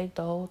I've been fake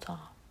the whole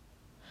time.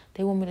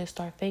 They want me to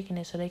start faking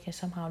it so they can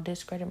somehow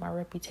discredit my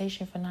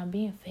reputation for not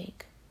being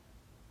fake.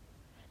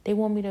 They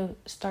want me to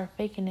start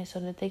faking it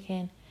so that they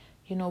can,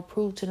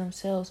 prove to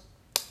themselves,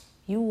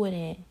 you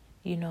wouldn't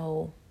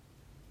really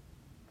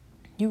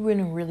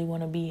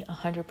want to be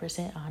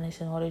 100%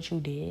 honest in all that you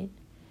did.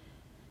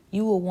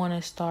 You will want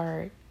to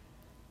start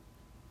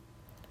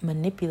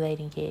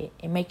manipulating it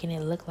and making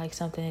it look like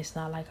something it's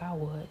not like I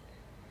would.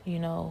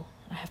 I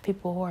have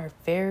people who are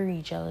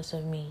very jealous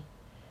of me,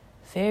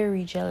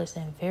 very jealous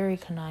and very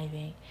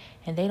conniving,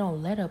 and they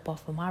don't let up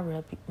off of my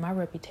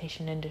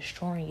reputation and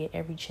destroying it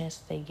every chance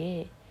that they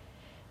get,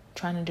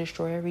 trying to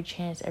destroy every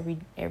chance,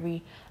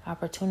 every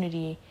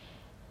opportunity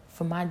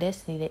for my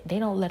destiny. They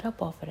don't let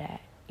up off of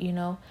that.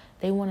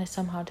 They want to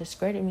somehow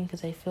discredit me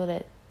because they feel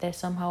that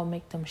somehow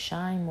make them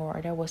shine more,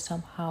 or that will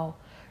somehow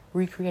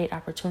recreate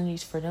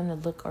opportunities for them to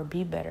look or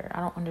be better. I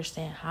don't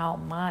understand how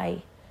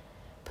my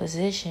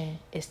position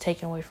is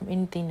taken away from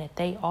anything that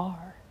they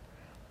are,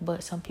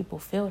 but some people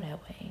feel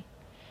that way,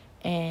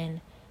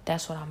 and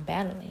that's what I'm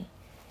battling.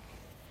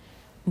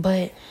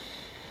 But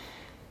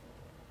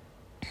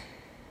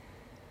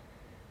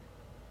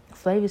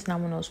Flav is not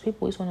one of those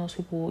people. He's one of those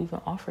people who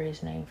even offer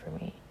his name for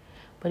me.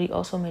 But he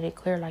also made it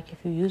clear, like, if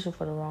you use it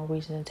for the wrong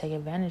reason and take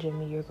advantage of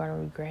me, you're going to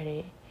regret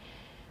it.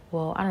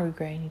 Well, I don't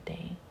regret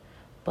anything.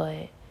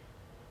 But,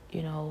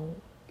 you're going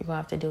to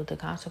have to deal with the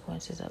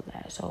consequences of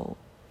that. So,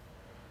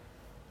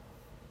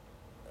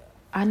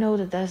 I know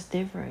that that's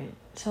different.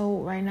 So,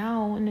 right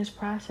now, in this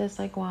process,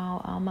 like,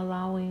 while I'm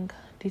allowing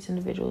these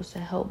individuals to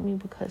help me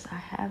because I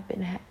have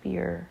been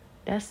happier,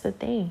 that's the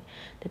thing.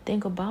 The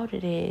thing about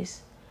it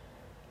is,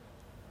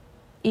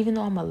 even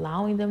though I'm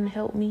allowing them to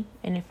help me,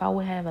 and if I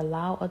would have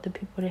allowed other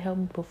people to help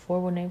me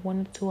before when they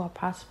wanted to, I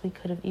possibly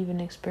could have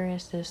even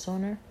experienced this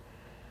sooner.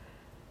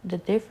 The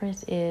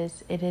difference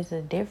is, it is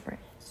a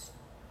difference.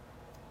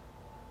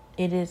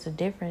 It is a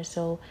difference.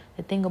 So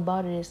the thing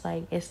about it is,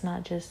 like, it's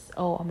not just,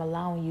 oh, I'm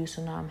allowing you,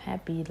 so now I'm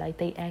happy. Like,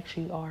 they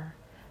actually are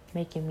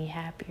making me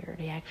happier.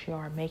 They actually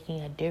are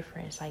making a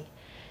difference. Like,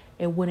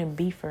 it wouldn't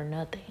be for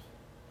nothing.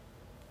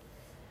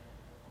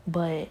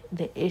 But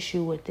the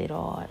issue with it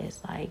all is,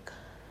 like,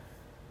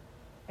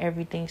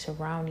 everything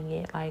surrounding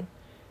it. Like,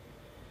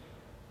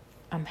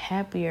 I'm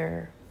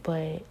happier,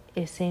 but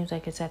it seems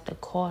like it's at the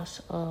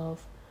cost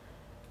of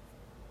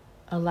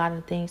a lot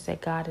of things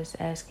that God is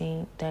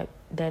asking that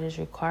is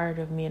required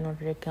of me in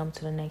order to come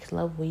to the next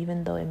level.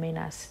 Even though it may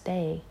not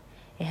stay,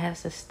 it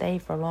has to stay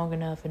for long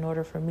enough in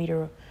order for me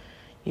to,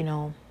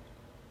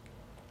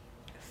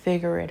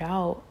 figure it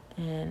out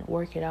and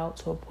work it out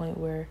to a point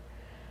where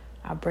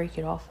I break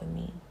it off of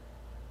me,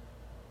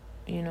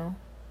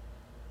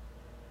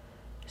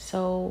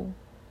 So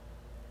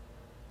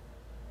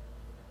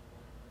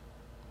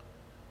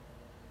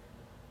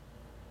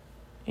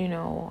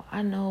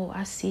I know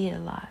I see it a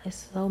lot.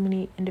 It's so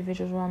many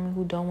individuals around me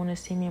who don't want to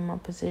see me in my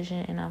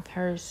position, and I've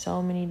heard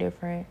so many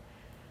different.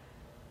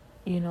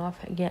 I've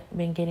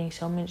been getting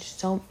so many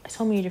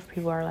different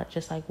people are like,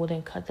 well,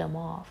 then cut them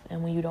off.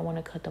 And when you don't want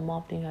to cut them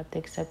off, then you have to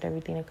accept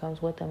everything that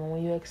comes with them. And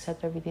when you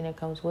accept everything that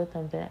comes with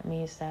them, that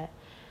means that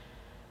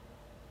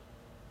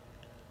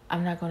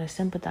I'm not going to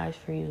sympathize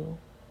for you,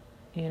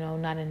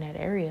 not in that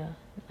area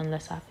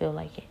unless I feel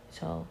like it.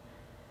 So,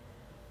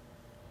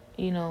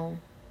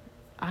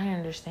 I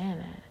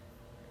understand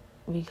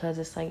that because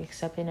it's like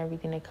accepting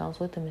everything that comes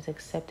with them is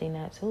accepting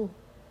that too.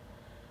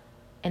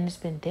 And it's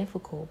been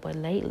difficult, but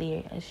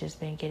lately it's just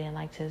been getting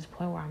like to this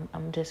point where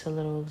I'm just a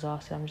little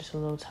exhausted. I'm just a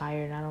little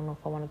tired. And I don't know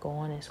if I want to go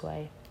on this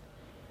way.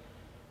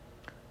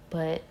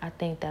 But I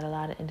think that a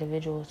lot of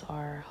individuals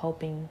are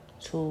hoping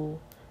to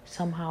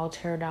somehow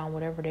tear down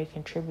whatever they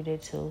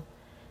contributed to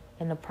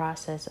in the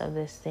process of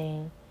this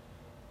thing.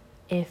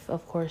 If,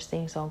 of course,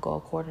 things don't go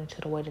according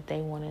to the way that they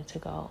want it to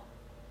go.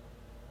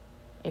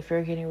 If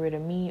you're getting rid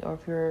of me, or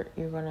if you're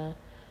going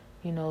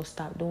to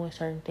stop doing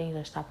certain things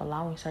or stop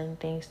allowing certain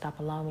things, stop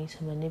allowing me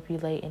to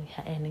manipulate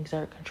and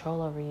exert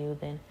control over you,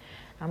 then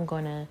I'm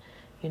going to,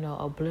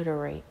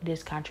 obliterate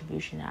this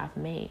contribution that I've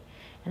made.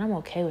 And I'm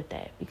okay with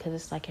that because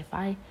it's like if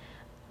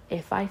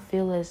I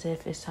feel as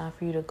if it's time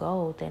for you to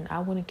go, then I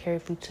wouldn't care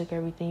if you took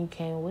everything you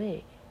came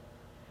with.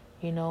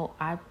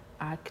 I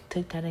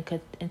took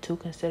that into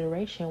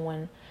consideration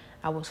when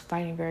I was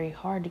fighting very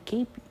hard to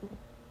keep you.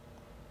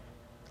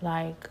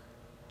 Like,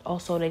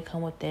 also they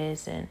come with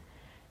this and,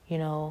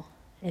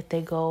 if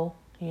they go,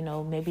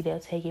 maybe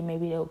they'll take it,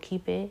 maybe they'll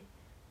keep it,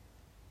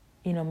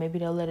 maybe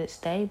they'll let it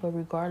stay. But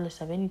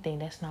regardless of anything,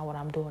 that's not what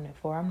I'm doing it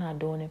for. I'm not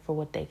doing it for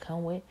what they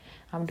come with.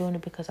 I'm doing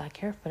it because I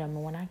care for them.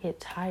 And when I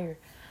get tired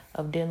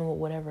of dealing with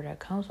whatever that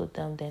comes with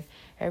them, then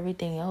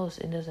everything else,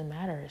 it doesn't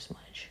matter as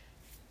much.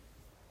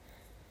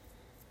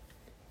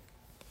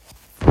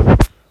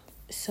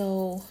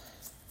 So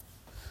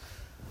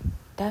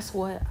that's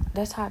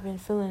how I've been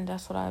feeling.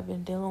 That's what I've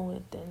been dealing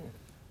with.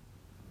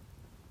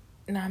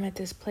 And now I'm at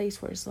this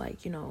place where it's like,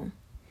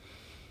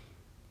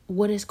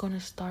 what is going to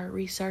start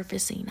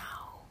resurfacing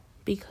now?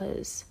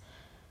 Because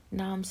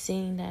now I'm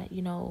seeing that,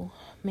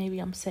 maybe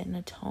I'm setting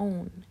a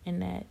tone in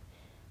that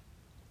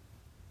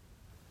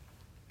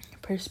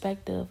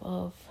perspective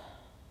of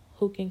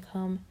who can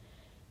come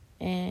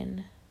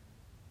and,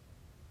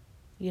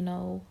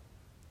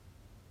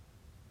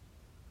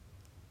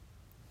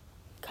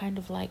 kind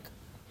of like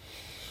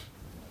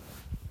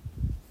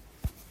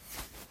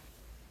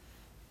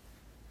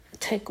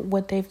take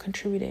what they've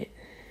contributed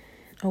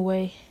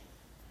away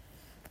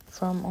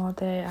from all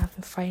that I've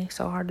been fighting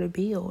so hard to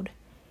build.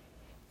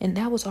 And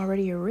that was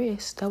already a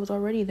risk. That was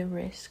already the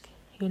risk,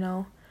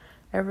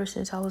 ever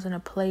since I was in a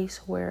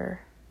place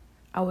where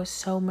I was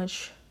so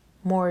much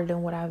more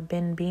than what I've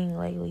been being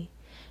lately,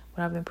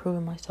 what I've been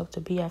proving myself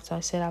to be. After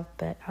I said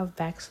I've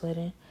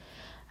backslidden.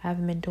 I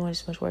haven't been doing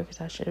as much work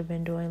as I should have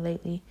been doing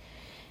lately.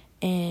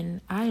 And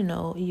I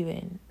know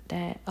even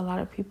that a lot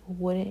of people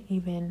wouldn't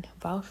even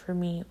vouch for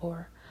me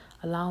or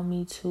allow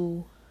me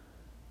to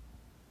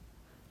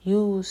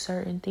use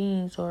certain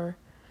things or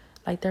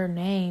like their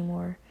name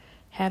or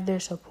have their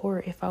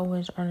support if I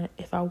weren't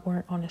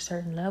on a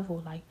certain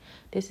level. Like,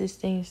 this is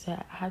things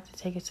that I have to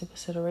take into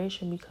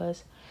consideration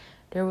because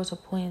there was a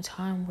point in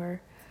time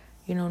where,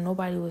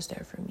 nobody was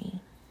there for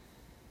me.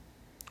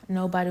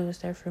 Nobody was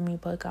there for me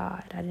but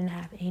God. I didn't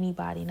have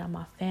anybody, not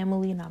my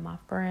family, not my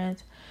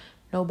friends,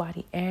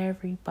 nobody.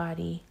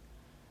 Everybody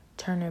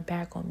turned their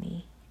back on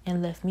me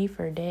and left me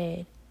for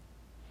dead.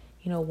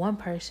 One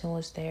person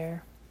was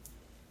there.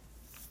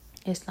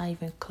 It's not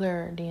even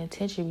clear the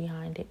intention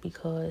behind it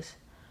because,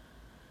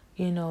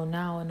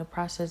 now in the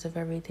process of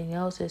everything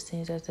else, it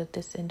seems as if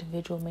this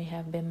individual may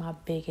have been my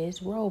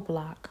biggest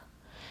roadblock.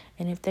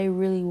 And if they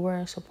really were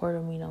in support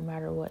of me no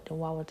matter what, then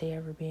why would they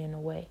ever be in the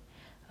way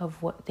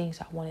of what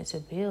things I wanted to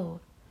build?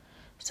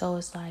 So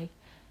it's like,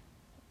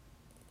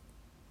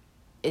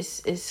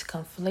 it's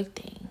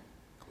conflicting,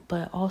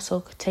 but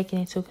also taking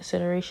into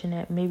consideration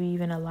that maybe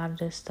even a lot of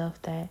the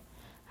stuff that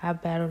I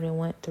battled and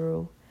went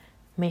through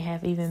may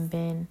have even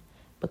been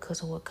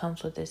because of what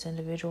comes with this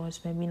individual.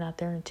 It's maybe not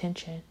their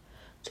intention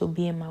to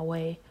be in my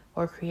way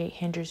or create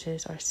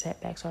hindrances or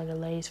setbacks or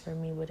delays for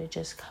me, but it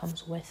just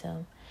comes with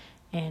them.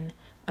 And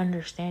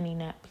understanding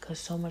that, because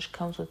so much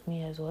comes with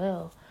me as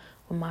well.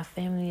 When my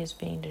family is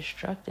being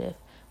destructive,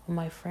 when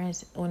my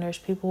friends, when there's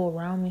people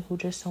around me who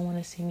just don't want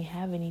to see me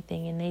have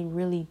anything, and they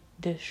really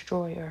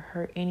destroy or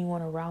hurt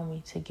anyone around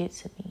me to get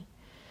to me.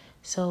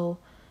 So,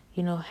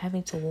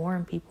 having to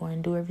warn people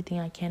and do everything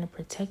I can to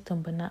protect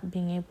them, but not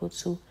being able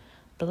to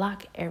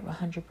block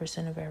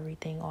 100% of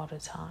everything all the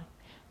time,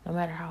 no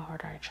matter how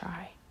hard I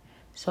try.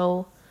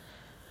 So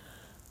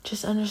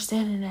just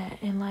understanding that,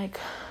 and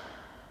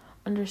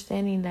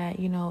understanding that,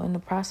 in the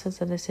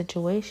process of the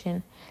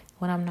situation,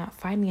 when I'm not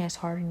fighting as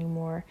hard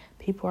anymore,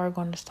 people are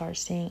going to start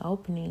seeing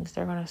openings.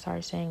 They're going to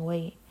start saying,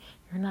 wait,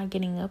 you're not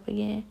getting up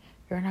again?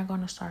 You're not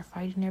going to start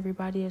fighting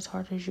everybody as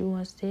hard as you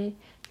once did?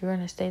 You're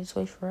going to stay this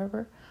way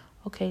forever?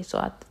 Okay, so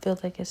I feel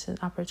like it's an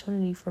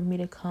opportunity for me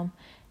to come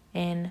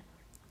and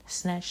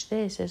snatch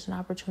this. There's an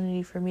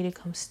opportunity for me to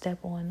come step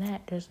on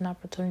that. There's an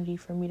opportunity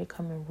for me to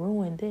come and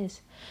ruin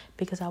this,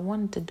 because I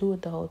wanted to do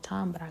it the whole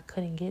time, but I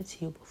couldn't get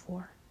to you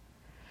before.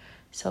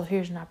 So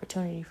here's an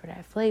opportunity for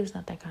that. Flav's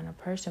not that kind of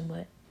person,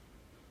 but,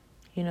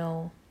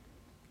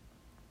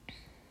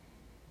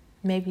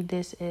 maybe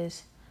this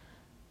is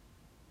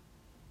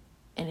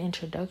an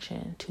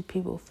introduction to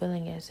people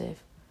feeling as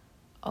if,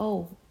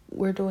 oh,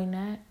 we're doing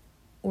that.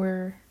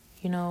 We're,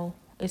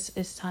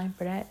 it's time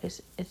for that.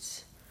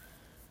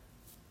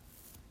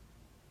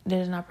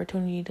 There's an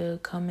opportunity to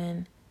come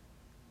and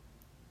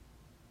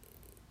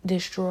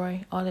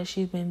destroy all that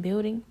she's been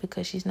building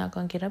because she's not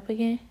going to get up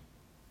again,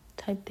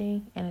 type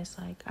thing. And it's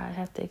like, I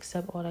have to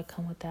accept all that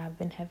comes with that. I've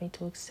been having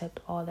to accept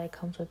all that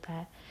comes with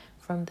that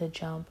from the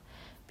jump,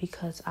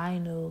 because I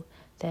knew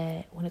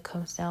that when it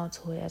comes down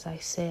to it, as I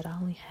said, I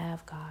only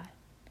have God.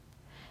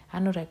 I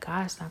know that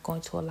God's not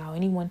going to allow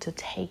anyone to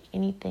take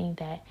anything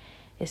that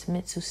is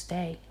meant to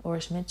stay or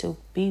is meant to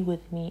be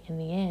with me in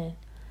the end.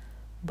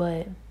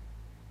 But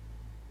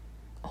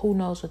who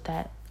knows what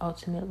that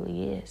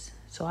ultimately is?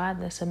 So I have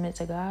to submit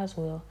to God's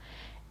will,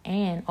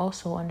 and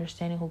also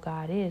understanding who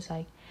God is.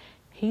 Like,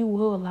 He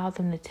will allow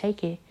them to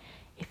take it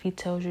if He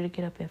tells you to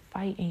get up and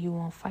fight and you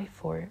won't fight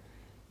for it.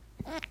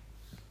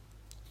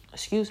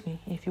 Excuse me.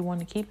 If you want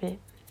to keep it,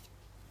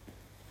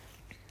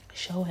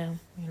 show Him,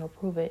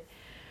 prove it.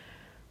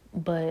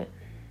 But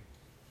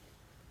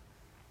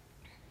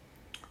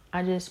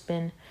I just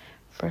been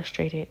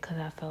frustrated because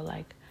I felt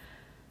like,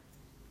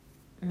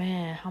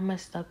 man, how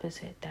messed up is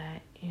it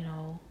that,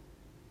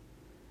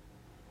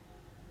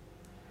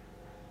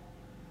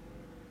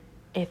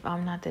 if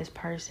I'm not this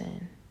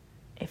person,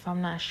 if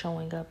I'm not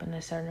showing up in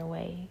a certain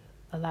way,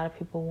 a lot of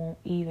people won't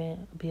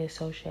even be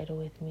associated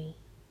with me.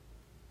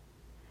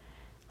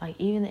 Like,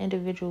 even the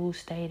individual who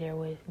stayed there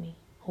with me,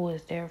 who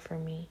was there for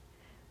me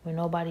when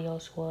nobody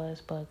else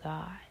was but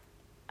God,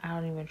 I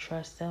don't even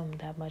trust them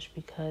that much,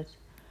 because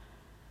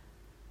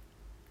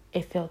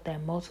it felt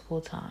that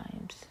multiple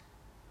times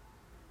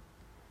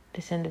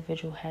this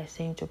individual has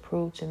seemed to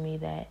prove to me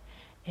that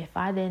if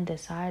I didn't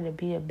decide to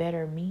be a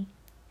better me,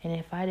 and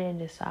if I didn't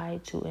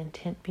decide to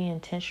be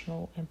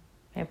intentional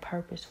and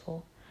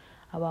purposeful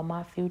about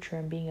my future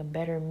and being a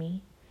better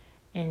me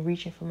and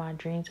reaching for my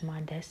dreams and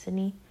my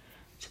destiny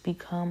to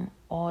become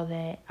all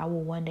that I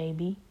will one day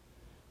be,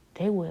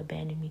 they would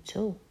abandon me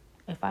too.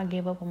 If I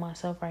gave up on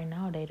myself right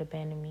now, they'd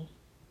abandon me.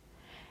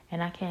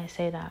 And I can't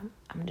say that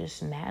I'm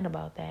just mad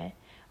about that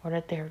or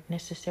that they're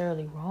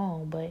necessarily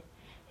wrong, but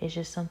it's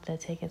just something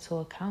to take into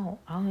account.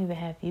 I don't even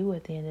have you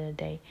at the end of the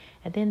day.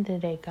 At the end of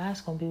the day,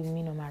 God's going to be with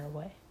me no matter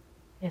what.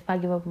 If I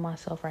give up on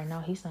myself right now,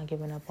 He's not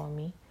giving up on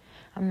me.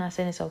 I'm not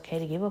saying it's okay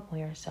to give up on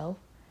yourself.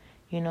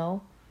 I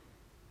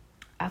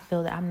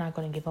feel that I'm not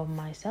going to give up on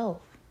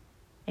myself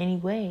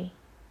anyway.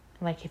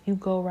 Like, if you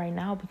go right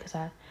now because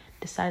I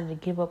decided to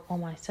give up on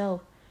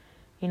myself,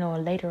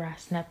 and later I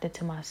snapped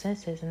into my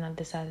senses and I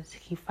decided to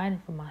keep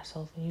fighting for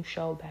myself, and you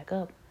showed back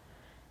up,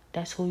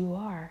 that's who you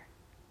are.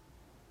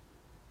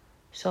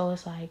 So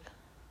it's like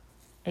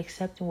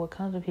accepting what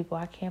comes with people.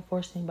 I can't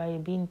force anybody to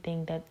be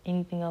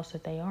anything else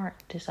that they aren't,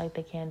 just like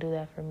they can't do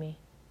that for me.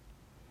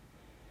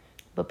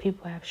 But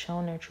people have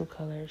shown their true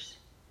colors,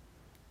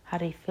 how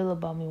they feel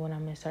about me when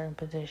I'm in certain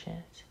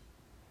positions.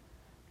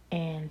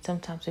 And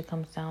sometimes it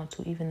comes down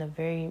to even the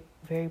very,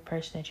 very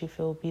person that you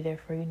feel will be there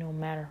for you no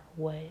matter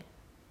what,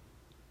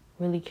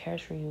 really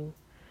cares for you,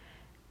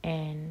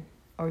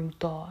 or you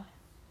thought,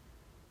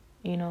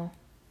 it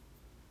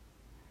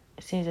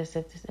seems as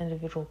if this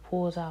individual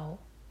pulls out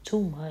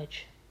too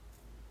much,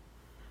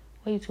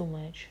 way too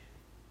much.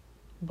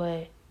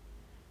 But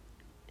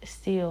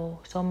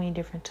still, so many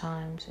different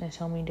times and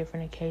so many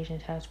different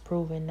occasions has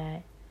proven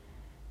that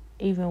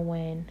even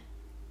when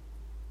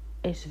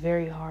it's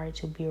very hard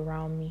to be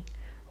around me,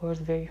 or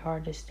it's very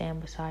hard to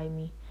stand beside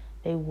me,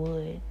 they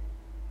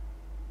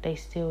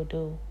still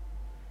do,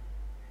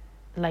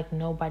 like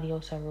nobody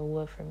else ever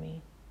would for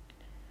me.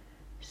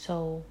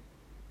 So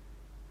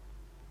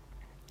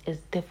it's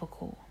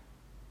difficult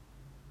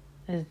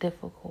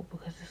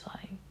because it's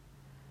like,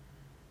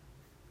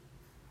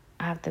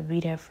 I have to be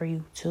there for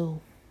you too.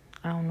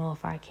 I don't know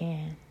if I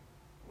can,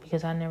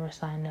 because I never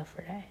signed up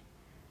for that.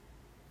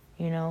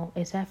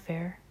 Is that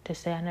fair to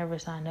say I never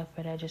signed up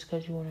for that just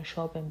because you want to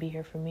show up and be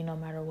here for me no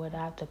matter what?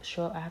 I have to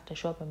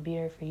show up and be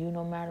here for you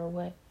no matter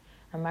what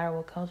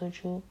comes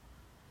with you.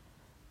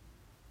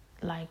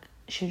 Like,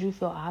 should you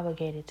feel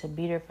obligated to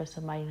be there for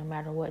somebody no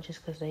matter what,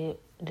 just because they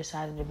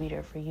decided to be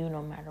there for you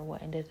no matter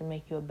what? It doesn't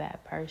make you a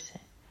bad person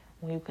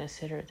when you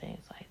consider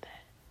things like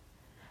that.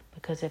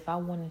 Because if I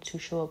wanted to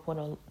show up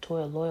to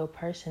a loyal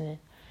person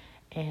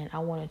and I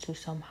wanted to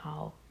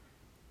somehow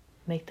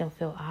make them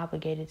feel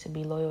obligated to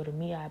be loyal to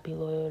me, I'd be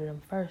loyal to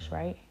them first,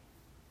 right?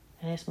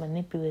 And it's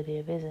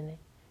manipulative, isn't it?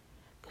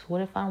 Because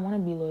what if I don't want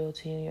to be loyal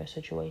to you in your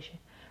situation?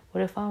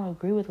 What if I don't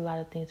agree with a lot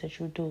of things that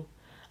you do?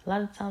 A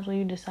lot of times when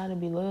you decide to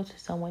be loyal to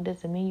someone, it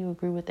doesn't mean you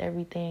agree with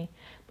everything,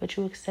 but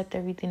you accept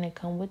everything that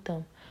come with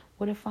them.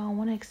 What if I don't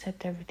want to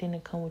accept everything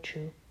that come with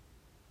you?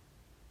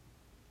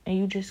 And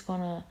you just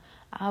gonna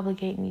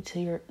obligate me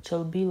to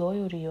be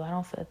loyal to you? I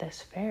don't feel like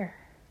that's fair.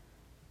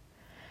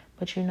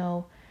 But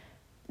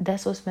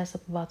that's what's messed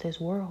up about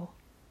this world.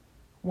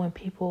 When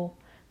people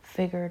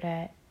figure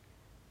that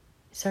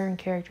certain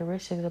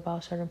characteristics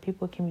about certain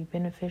people can be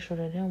beneficial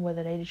to them,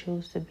 whether they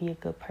choose to be a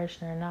good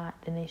person or not,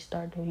 then they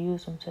start to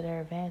use them to their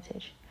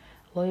advantage.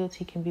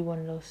 Loyalty can be one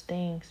of those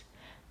things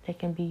that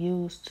can be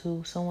used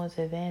to someone's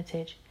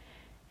advantage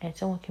and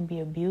someone can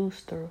be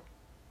abused through.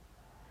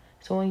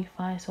 So when you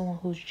find someone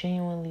who's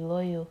genuinely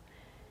loyal,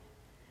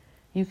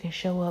 you can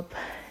show up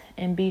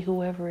and be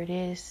whoever it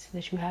is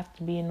that you have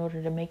to be in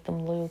order to make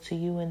them loyal to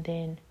you, and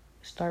then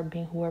start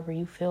being whoever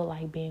you feel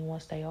like being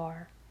once they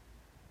are.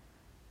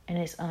 And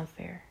it's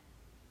unfair.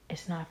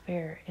 It's not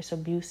fair. It's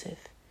abusive.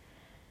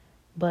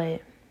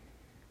 But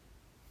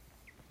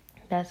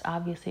that's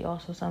obviously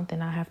also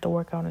something I have to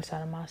work on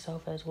inside of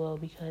myself as well,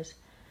 because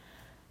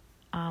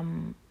I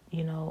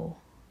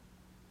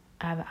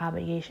have an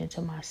obligation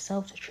to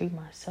myself to treat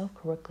myself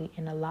correctly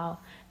and not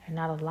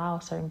allow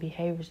certain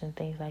behaviors and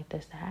things like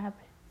this to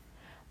happen.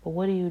 But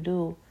what do you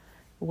do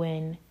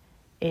when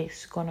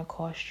it's going to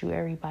cost you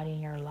everybody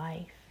in your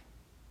life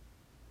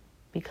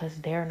because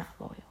they're not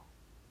loyal?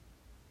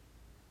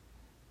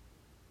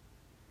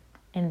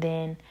 And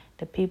then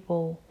the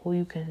people who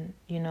you can,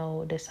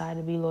 decide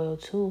to be loyal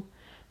to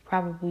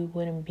probably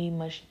wouldn't be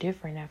much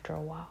different after a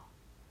while.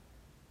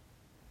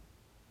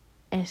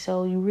 And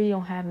so you really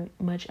don't have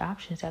much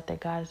options after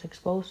God has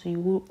exposed to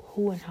you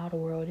who and how the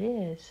world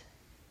is.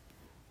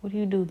 What do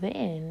you do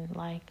then?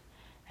 Like,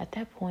 at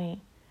that point,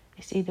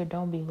 it's either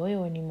don't be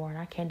loyal anymore, and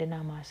I can't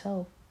deny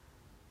myself,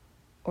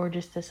 or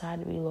just decide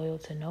to be loyal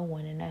to no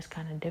one, and that's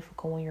kind of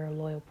difficult when you're a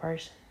loyal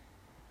person.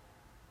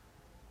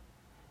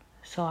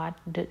 So I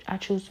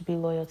choose to be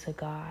loyal to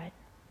God.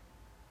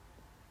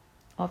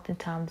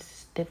 Oftentimes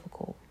it's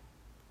difficult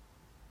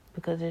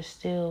because there's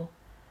still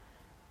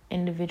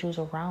individuals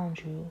around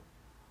you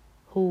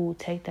who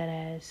take that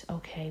as,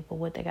 okay, but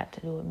what they got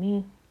to do with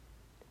me?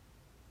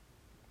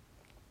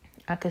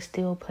 I could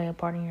still play a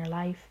part in your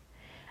life.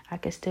 I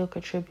could still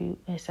contribute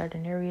in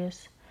certain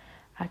areas.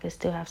 I could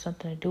still have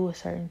something to do with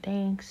certain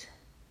things.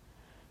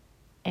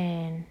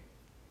 And,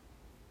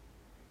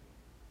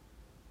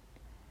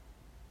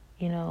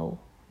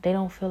 they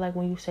don't feel like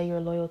when you say you're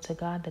loyal to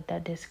God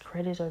that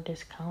discredits or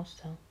discounts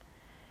them.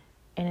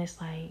 And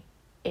it's like,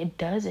 it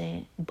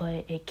doesn't,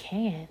 but it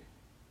can.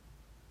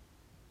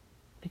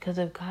 Because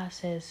if God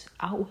says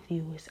out with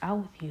you, it's out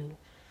with you.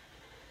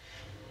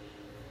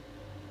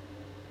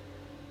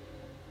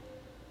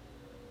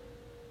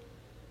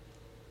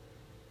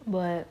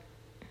 But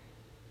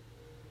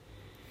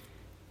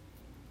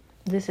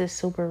this is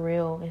super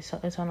real.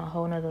 It's on a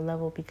whole nother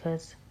level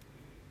because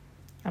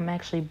I'm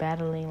actually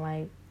battling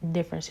like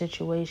different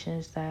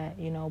situations that,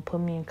 put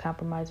me in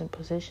compromising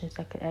positions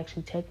that could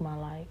actually take my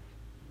life.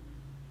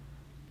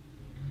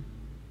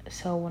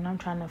 So when I'm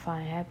trying to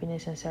find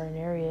happiness in certain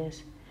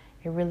areas,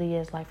 it really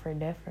is life or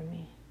death for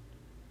me.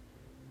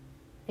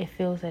 It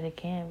feels that it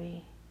can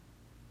be.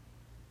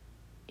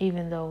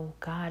 Even though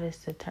God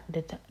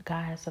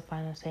God has the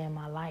final say in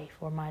my life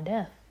or my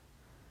death.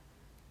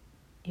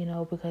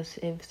 Because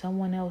if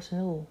someone else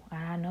knew,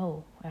 and I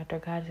know after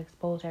God has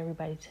exposed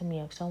everybody to me,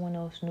 if someone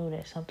else knew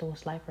that something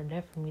was life or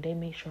death for me, they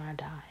make sure I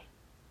die.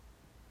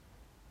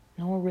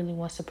 No one really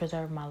wants to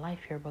preserve my life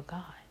here but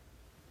God.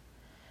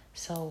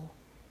 So,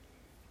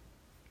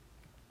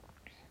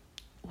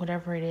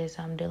 whatever it is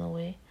I'm dealing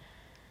with,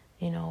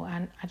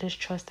 I just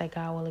trust that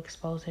God will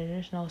expose it.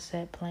 There's no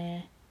set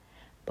plan.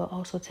 But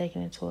also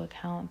taking into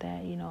account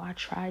that, I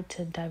tried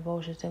to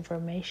divulge this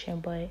information,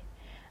 but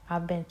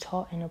I've been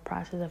taught in the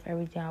process of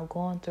everything I've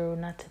gone through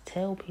not to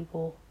tell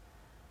people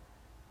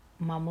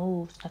my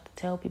moves, not to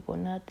tell people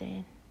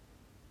nothing.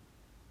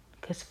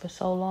 Because for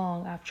so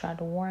long, I've tried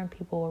to warn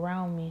people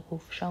around me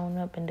who've shown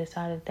up and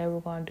decided they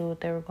were going to do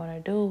what they were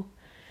going to do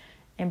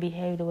and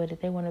behave the way that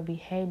they want to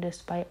behave,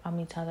 despite how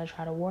many times I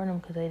try to warn them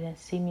because they didn't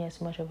see me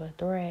as much of a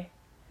threat.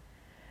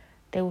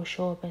 They will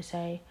show up and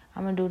say,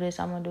 I'm going to do this,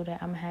 I'm going to do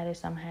that, I'm going to have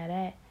this, I'm going to have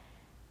that.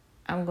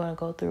 I'm going to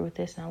go through with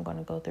this and I'm going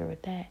to go through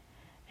with that.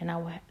 And I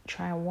would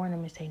try and warn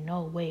them and say,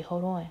 no, wait,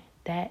 hold on.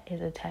 That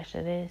is attached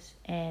to this,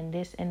 and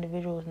this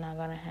individual is not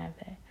going to have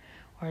that.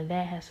 Or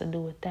that has to do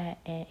with that.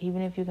 And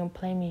even if you can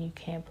play me, you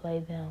can't play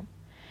them.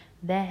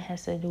 That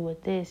has to do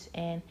with this.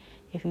 And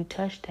if you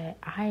touch that,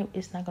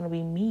 it's not going to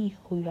be me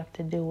who you have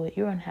to deal with.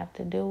 You're going to have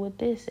to deal with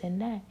this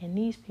and that and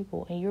these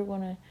people. And you're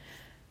going to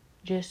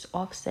just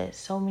offset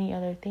so many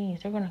other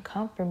things. They're going to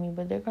come for me,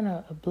 but they're going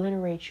to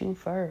obliterate you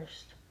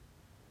first.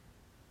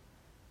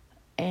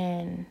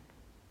 And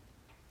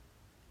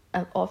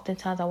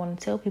oftentimes I want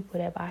to tell people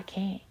that, but I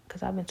can't,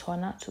 because I've been taught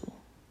not to.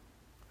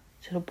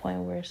 To the point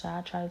where it's like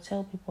I try to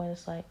tell people, and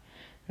it's like,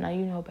 now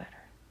you know better.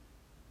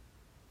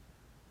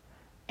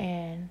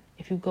 And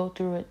if you go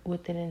through it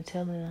with it and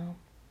telling them,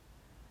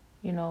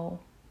 you know,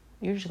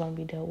 you're just going to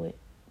be dealt with.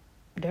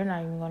 They're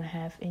not even going to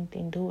have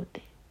anything to do with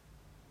it.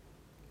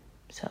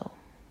 So,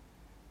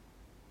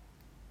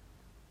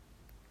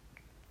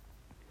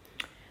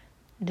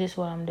 this is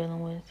what I'm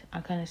dealing with.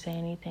 I couldn't say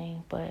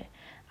anything, but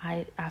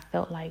I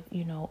felt like,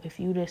 you know, if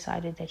you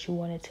decided that you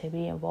wanted to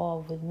be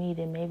involved with me,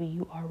 then maybe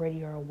you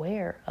already are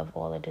aware of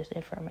all of this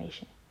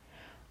information.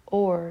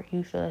 Or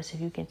you feel as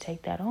if you can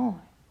take that on,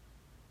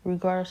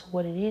 regardless of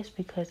what it is,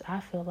 because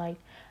I feel like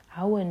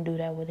I wouldn't do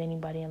that with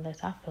anybody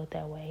unless I felt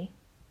that way.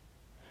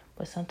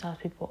 But sometimes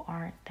people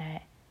aren't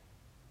that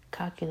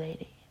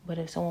calculated. But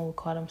if someone would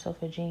call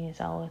themselves a genius,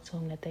 I would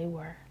assume that they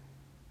were.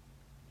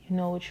 You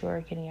know what you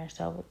are getting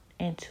yourself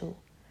into.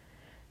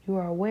 You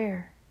are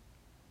aware.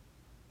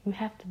 You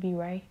have to be,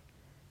 right?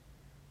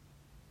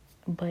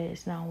 But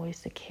it's not always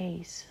the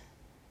case.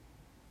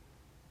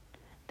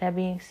 That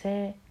being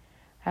said,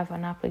 I have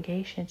an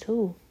obligation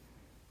too.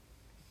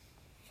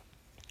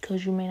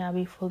 Because you may not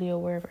be fully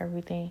aware of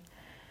everything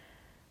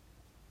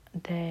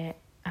that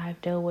I've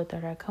dealt with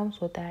or that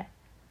comes with that.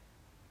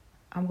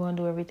 I'm going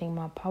to do everything in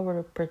my power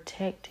to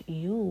protect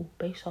you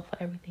based off of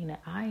everything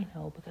that I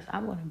know. Because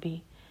I'm going to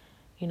be,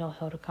 you know,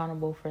 held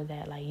accountable for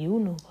that. Like you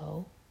knew,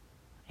 though.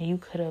 And you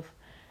could have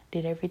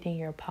did everything in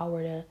your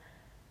power to,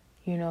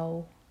 you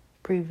know,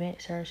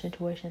 prevent certain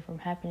situations from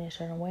happening a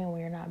certain way. And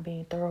when you're not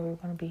being thorough, you're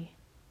going to be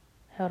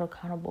held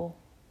accountable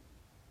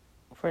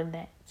for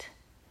that.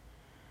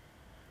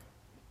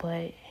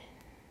 But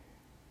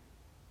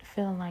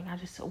feeling like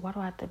why do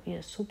I have to be a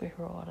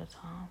superhero all the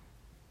time?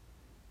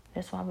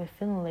 That's what I've been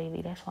feeling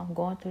lately. That's why I'm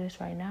going through this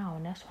right now.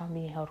 And that's what I'm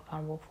being held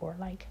accountable for.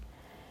 Like,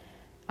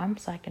 I'm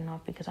psyching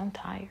off because I'm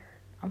tired.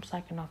 I'm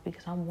psyching off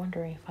because I'm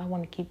wondering if I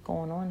want to keep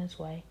going on this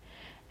way.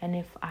 And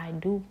if I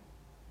do,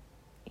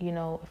 you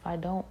know, if I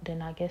don't,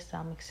 then I guess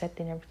I'm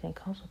accepting everything that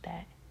comes with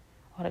that.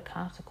 All the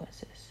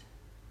consequences.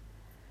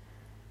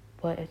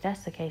 But if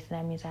that's the case,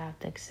 that means I have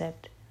to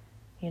accept,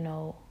 you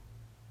know,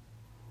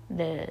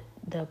 the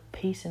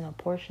piece and a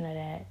portion of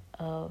that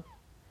of,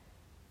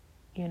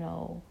 you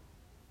know,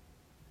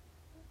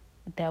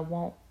 that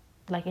won't,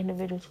 like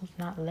individuals who's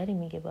not letting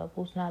me give up,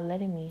 who's not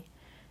letting me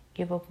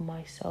give up on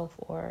myself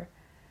or,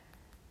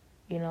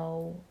 you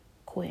know,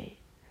 quit.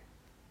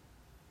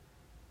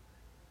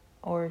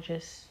 Or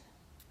just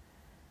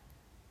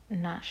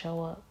not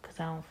show up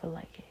because I don't feel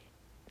like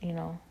it, you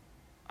know.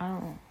 I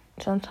don't know.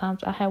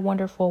 Sometimes I had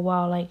wondered for a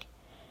while, like,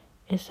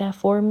 is that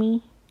for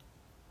me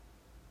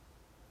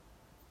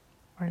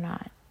or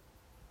not?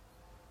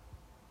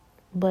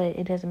 But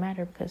it doesn't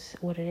matter because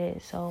what it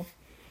is. So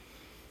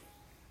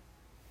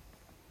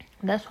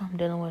that's what I'm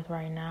dealing with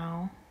right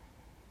now.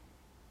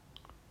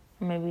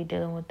 Maybe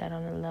dealing with that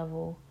on the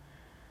level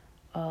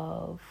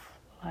of,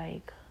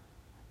 like,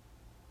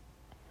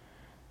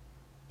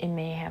 it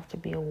may have to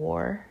be a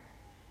war.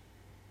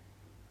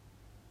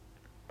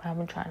 But I've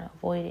been trying to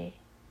avoid it.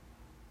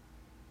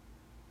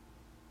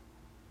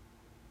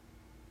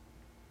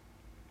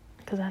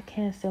 Because I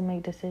can still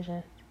make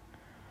decisions.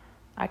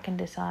 I can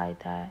decide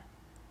that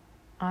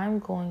I'm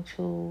going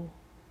to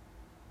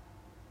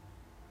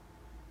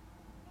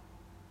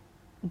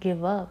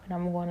give up and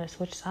I'm going to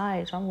switch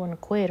sides. I'm going to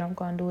quit. I'm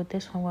going to do it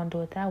this way. I'm going to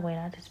do it that way.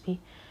 And I just be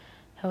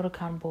held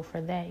accountable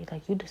for that.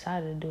 Like, you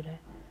decided to do that.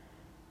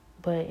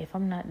 But if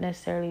I'm not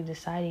necessarily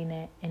deciding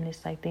that and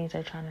it's like things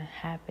are trying to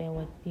happen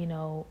with, you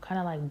know, kind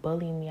of like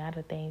bullying me out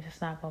of things, it's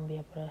not going to be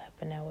able to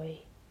happen that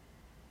way.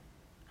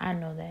 I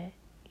know that,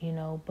 you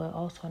know, but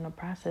also in the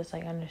process,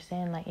 like,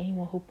 understand, like,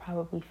 anyone who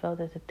probably felt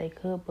as if they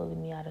could bully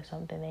me out of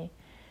something, they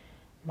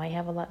might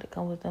have a lot to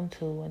come with them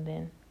too. And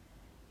then,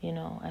 you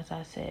know, as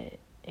I said,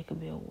 it could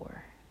be a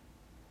war.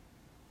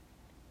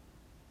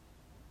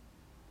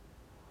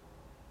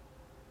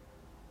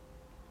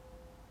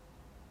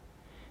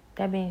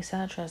 That being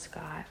said, I trust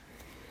God.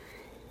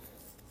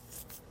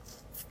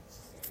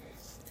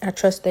 I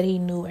trust that He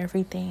knew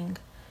everything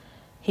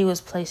He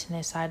was placing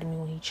inside of me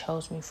when He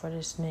chose me for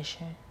this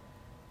mission.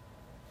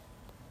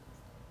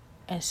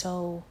 And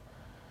so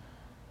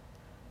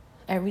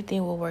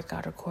everything will work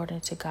out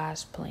according to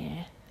God's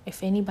plan.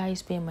 If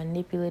anybody's being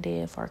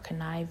manipulative or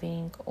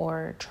conniving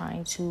or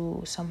trying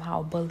to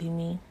somehow bully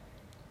me,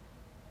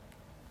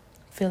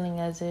 feeling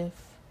as if,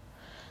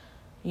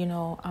 you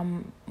know,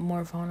 I'm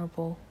more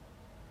vulnerable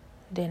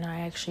than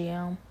I actually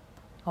am.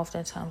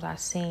 Oftentimes I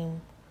seem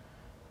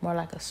more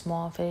like a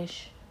small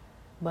fish,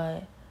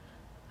 but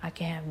I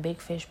can have big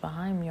fish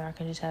behind me, or I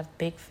can just have a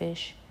big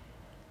fish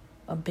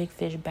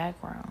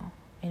background,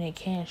 and it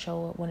can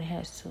show up when it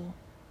has to,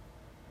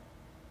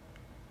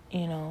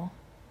 you know.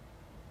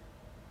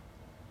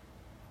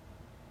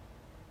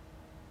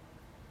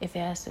 if it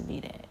has to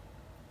be that.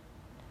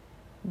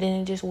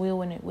 Then it just will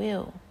when it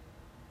will.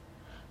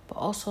 But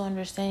also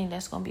understanding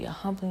that's going to be a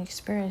humbling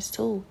experience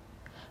too.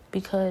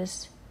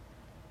 Because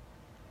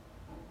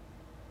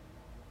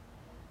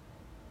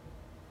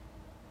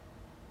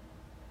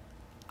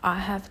I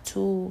have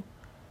to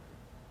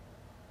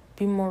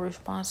be more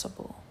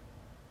responsible,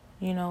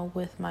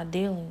 with my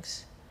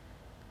dealings,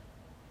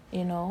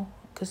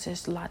 because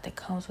there's a lot that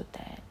comes with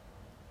that.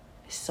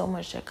 There's so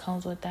much that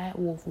comes with that,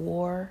 with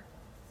war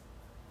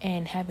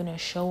and having to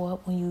show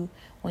up when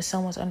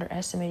someone's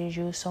underestimated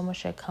you. So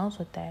much that comes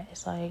with that.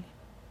 It's like,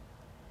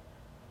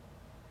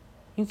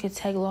 you could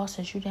take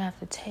losses you didn't have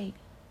to take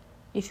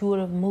if you would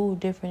have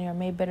moved differently or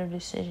made better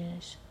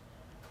decisions.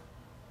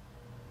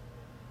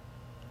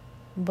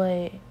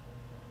 But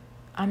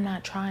I'm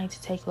not trying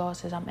to take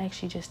losses. I'm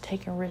actually just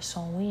taking risks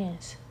on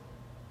wins,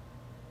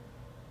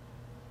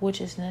 which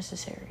is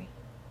necessary.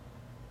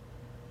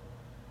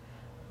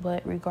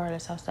 But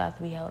regardless, I still have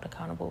to be held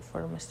accountable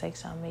for the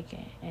mistakes I'm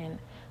making, and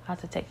I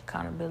have to take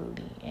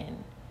accountability.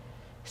 And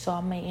so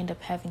I may end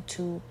up having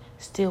to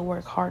still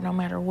work hard no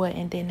matter what,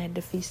 and then that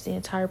defeats the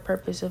entire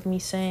purpose of me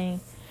saying,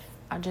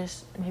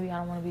 maybe I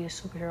don't want to be a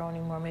superhero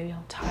anymore. Maybe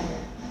I'm tired.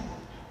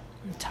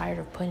 I'm tired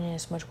of putting in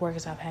as much work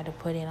as I've had to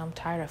put in. I'm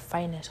tired of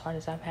fighting as hard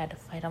as I've had to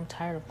fight. I'm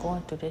tired of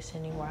going through this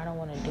anymore. I don't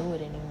want to do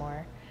it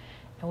anymore.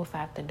 And what if I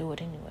have to do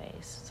it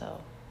anyways?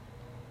 So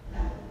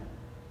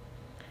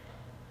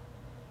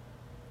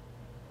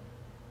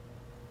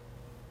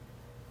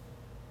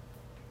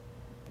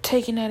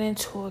taking that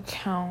into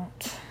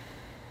account,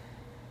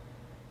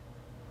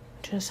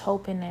 just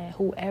hoping that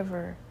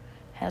whoever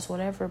has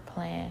whatever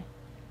plan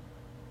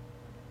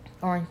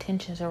or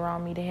intentions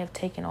around me, they have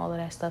taken all of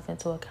that stuff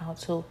into account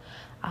too.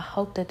 I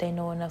hope that they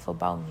know enough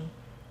about me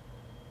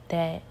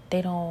that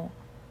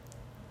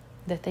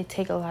they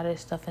take a lot of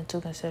this stuff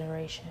into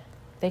consideration.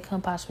 They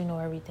couldn't possibly know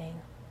everything,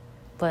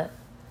 but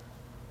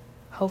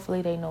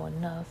hopefully they know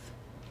enough.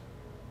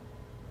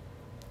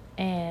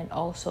 And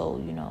also,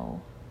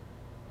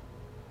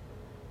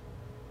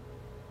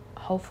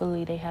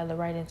 hopefully they have the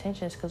right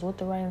intentions, because with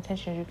the right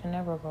intentions, you can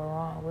never go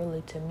wrong,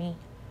 really, to me.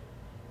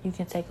 You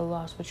can take a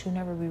loss, but you'll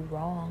never be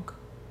wrong.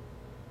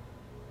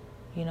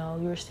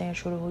 You're staying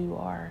true to who you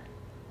are,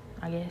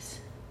 I guess.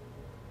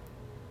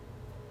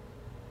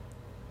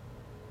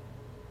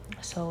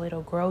 So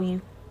it'll grow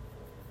you,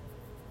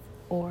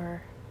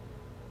 or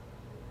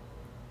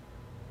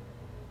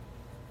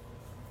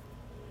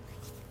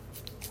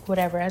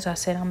whatever. As I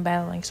said, I'm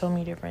battling so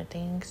many different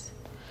things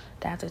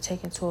that I have to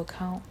take into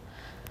account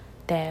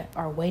that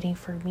are waiting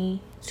for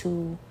me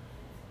to,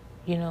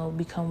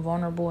 become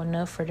vulnerable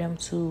enough for them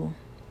to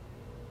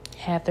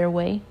have their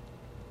way.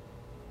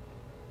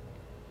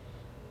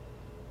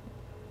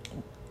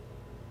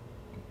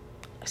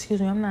 Excuse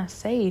me, I'm not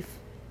safe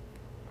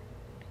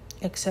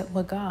except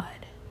with God.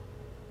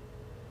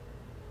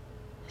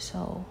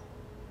 So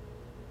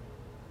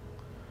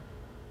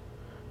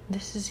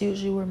this is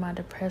usually where my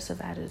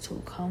depressive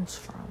attitude comes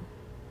from.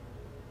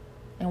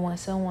 And when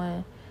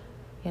someone,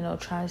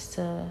 tries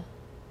to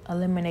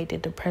eliminate the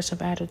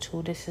depressive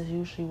attitude, this is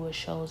usually what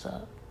shows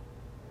up.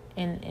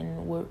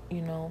 And what,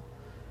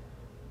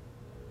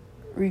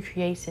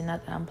 recreates it.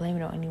 Not that I'm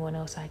blaming it on anyone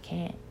else. I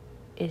can't.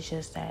 It's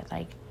just that,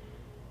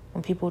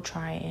 when people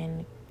try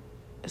and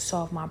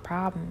solve my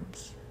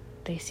problems,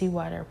 they see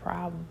why they're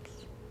problems.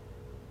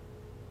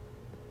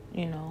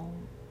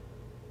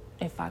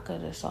 If I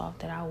could have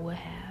solved it, I would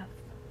have.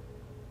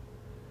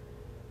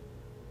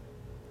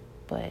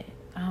 But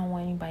I don't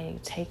want anybody to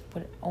take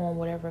on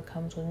whatever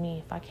comes with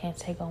me. If I can't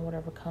take on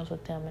whatever comes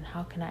with them, and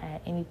how can I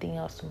add anything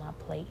else to my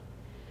plate?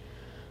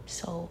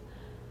 So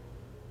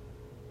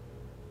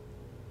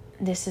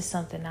this is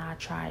something I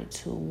try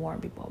to warn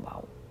people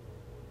about.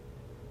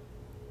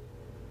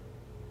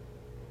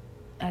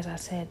 As I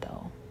said,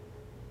 though,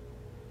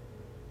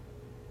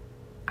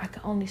 I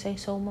can only say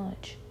so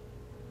much.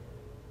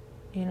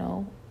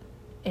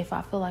 If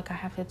I feel like I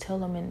have to tell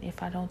them, and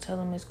if I don't tell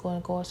them it's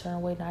going to go a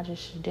certain way, then I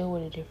just should deal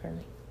with it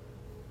differently.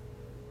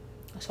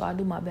 So I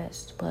do my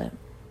best, but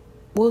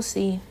we'll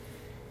see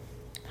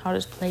how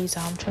this plays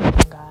out. I'm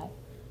trusting God.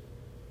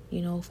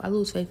 If I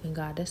lose faith in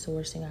God, that's the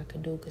worst thing I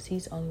could do, because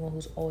He's the only one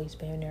who's always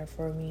been there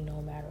for me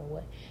no matter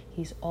what.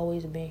 He's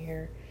always been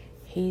here.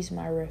 He's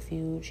my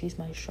refuge. He's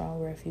my strong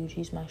refuge.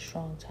 He's my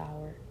strong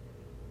tower.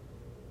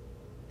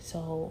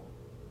 So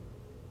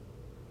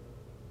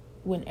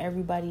when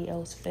everybody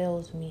else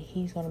fails me,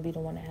 He's going to be the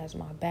one that has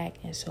my back.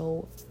 And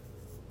so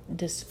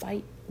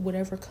despite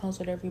whatever comes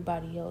with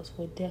everybody else,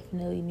 what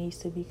definitely needs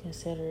to be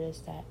considered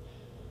is that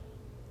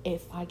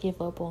if I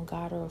give up on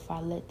God, or if I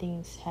let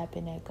things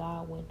happen that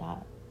God would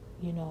not,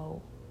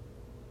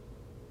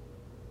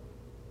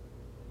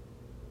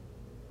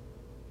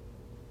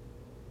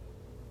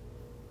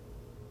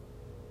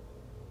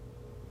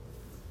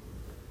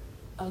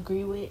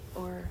 agree with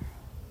or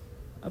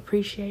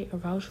appreciate or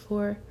vouch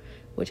for,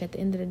 which at the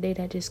end of the day,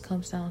 that just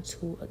comes down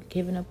to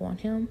giving up on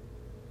Him,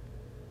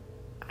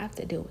 I have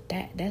to deal with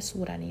that. That's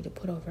what I need to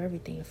put over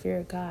everything, the fear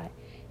of God.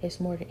 It's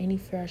more than any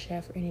fear I should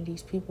have for any of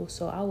these people.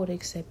 So I would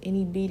accept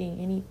any beating,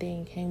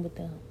 anything came with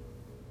them.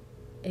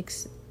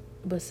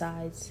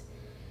 Besides,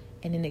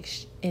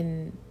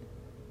 and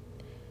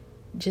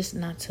just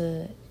not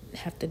to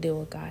have to deal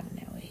with God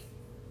now.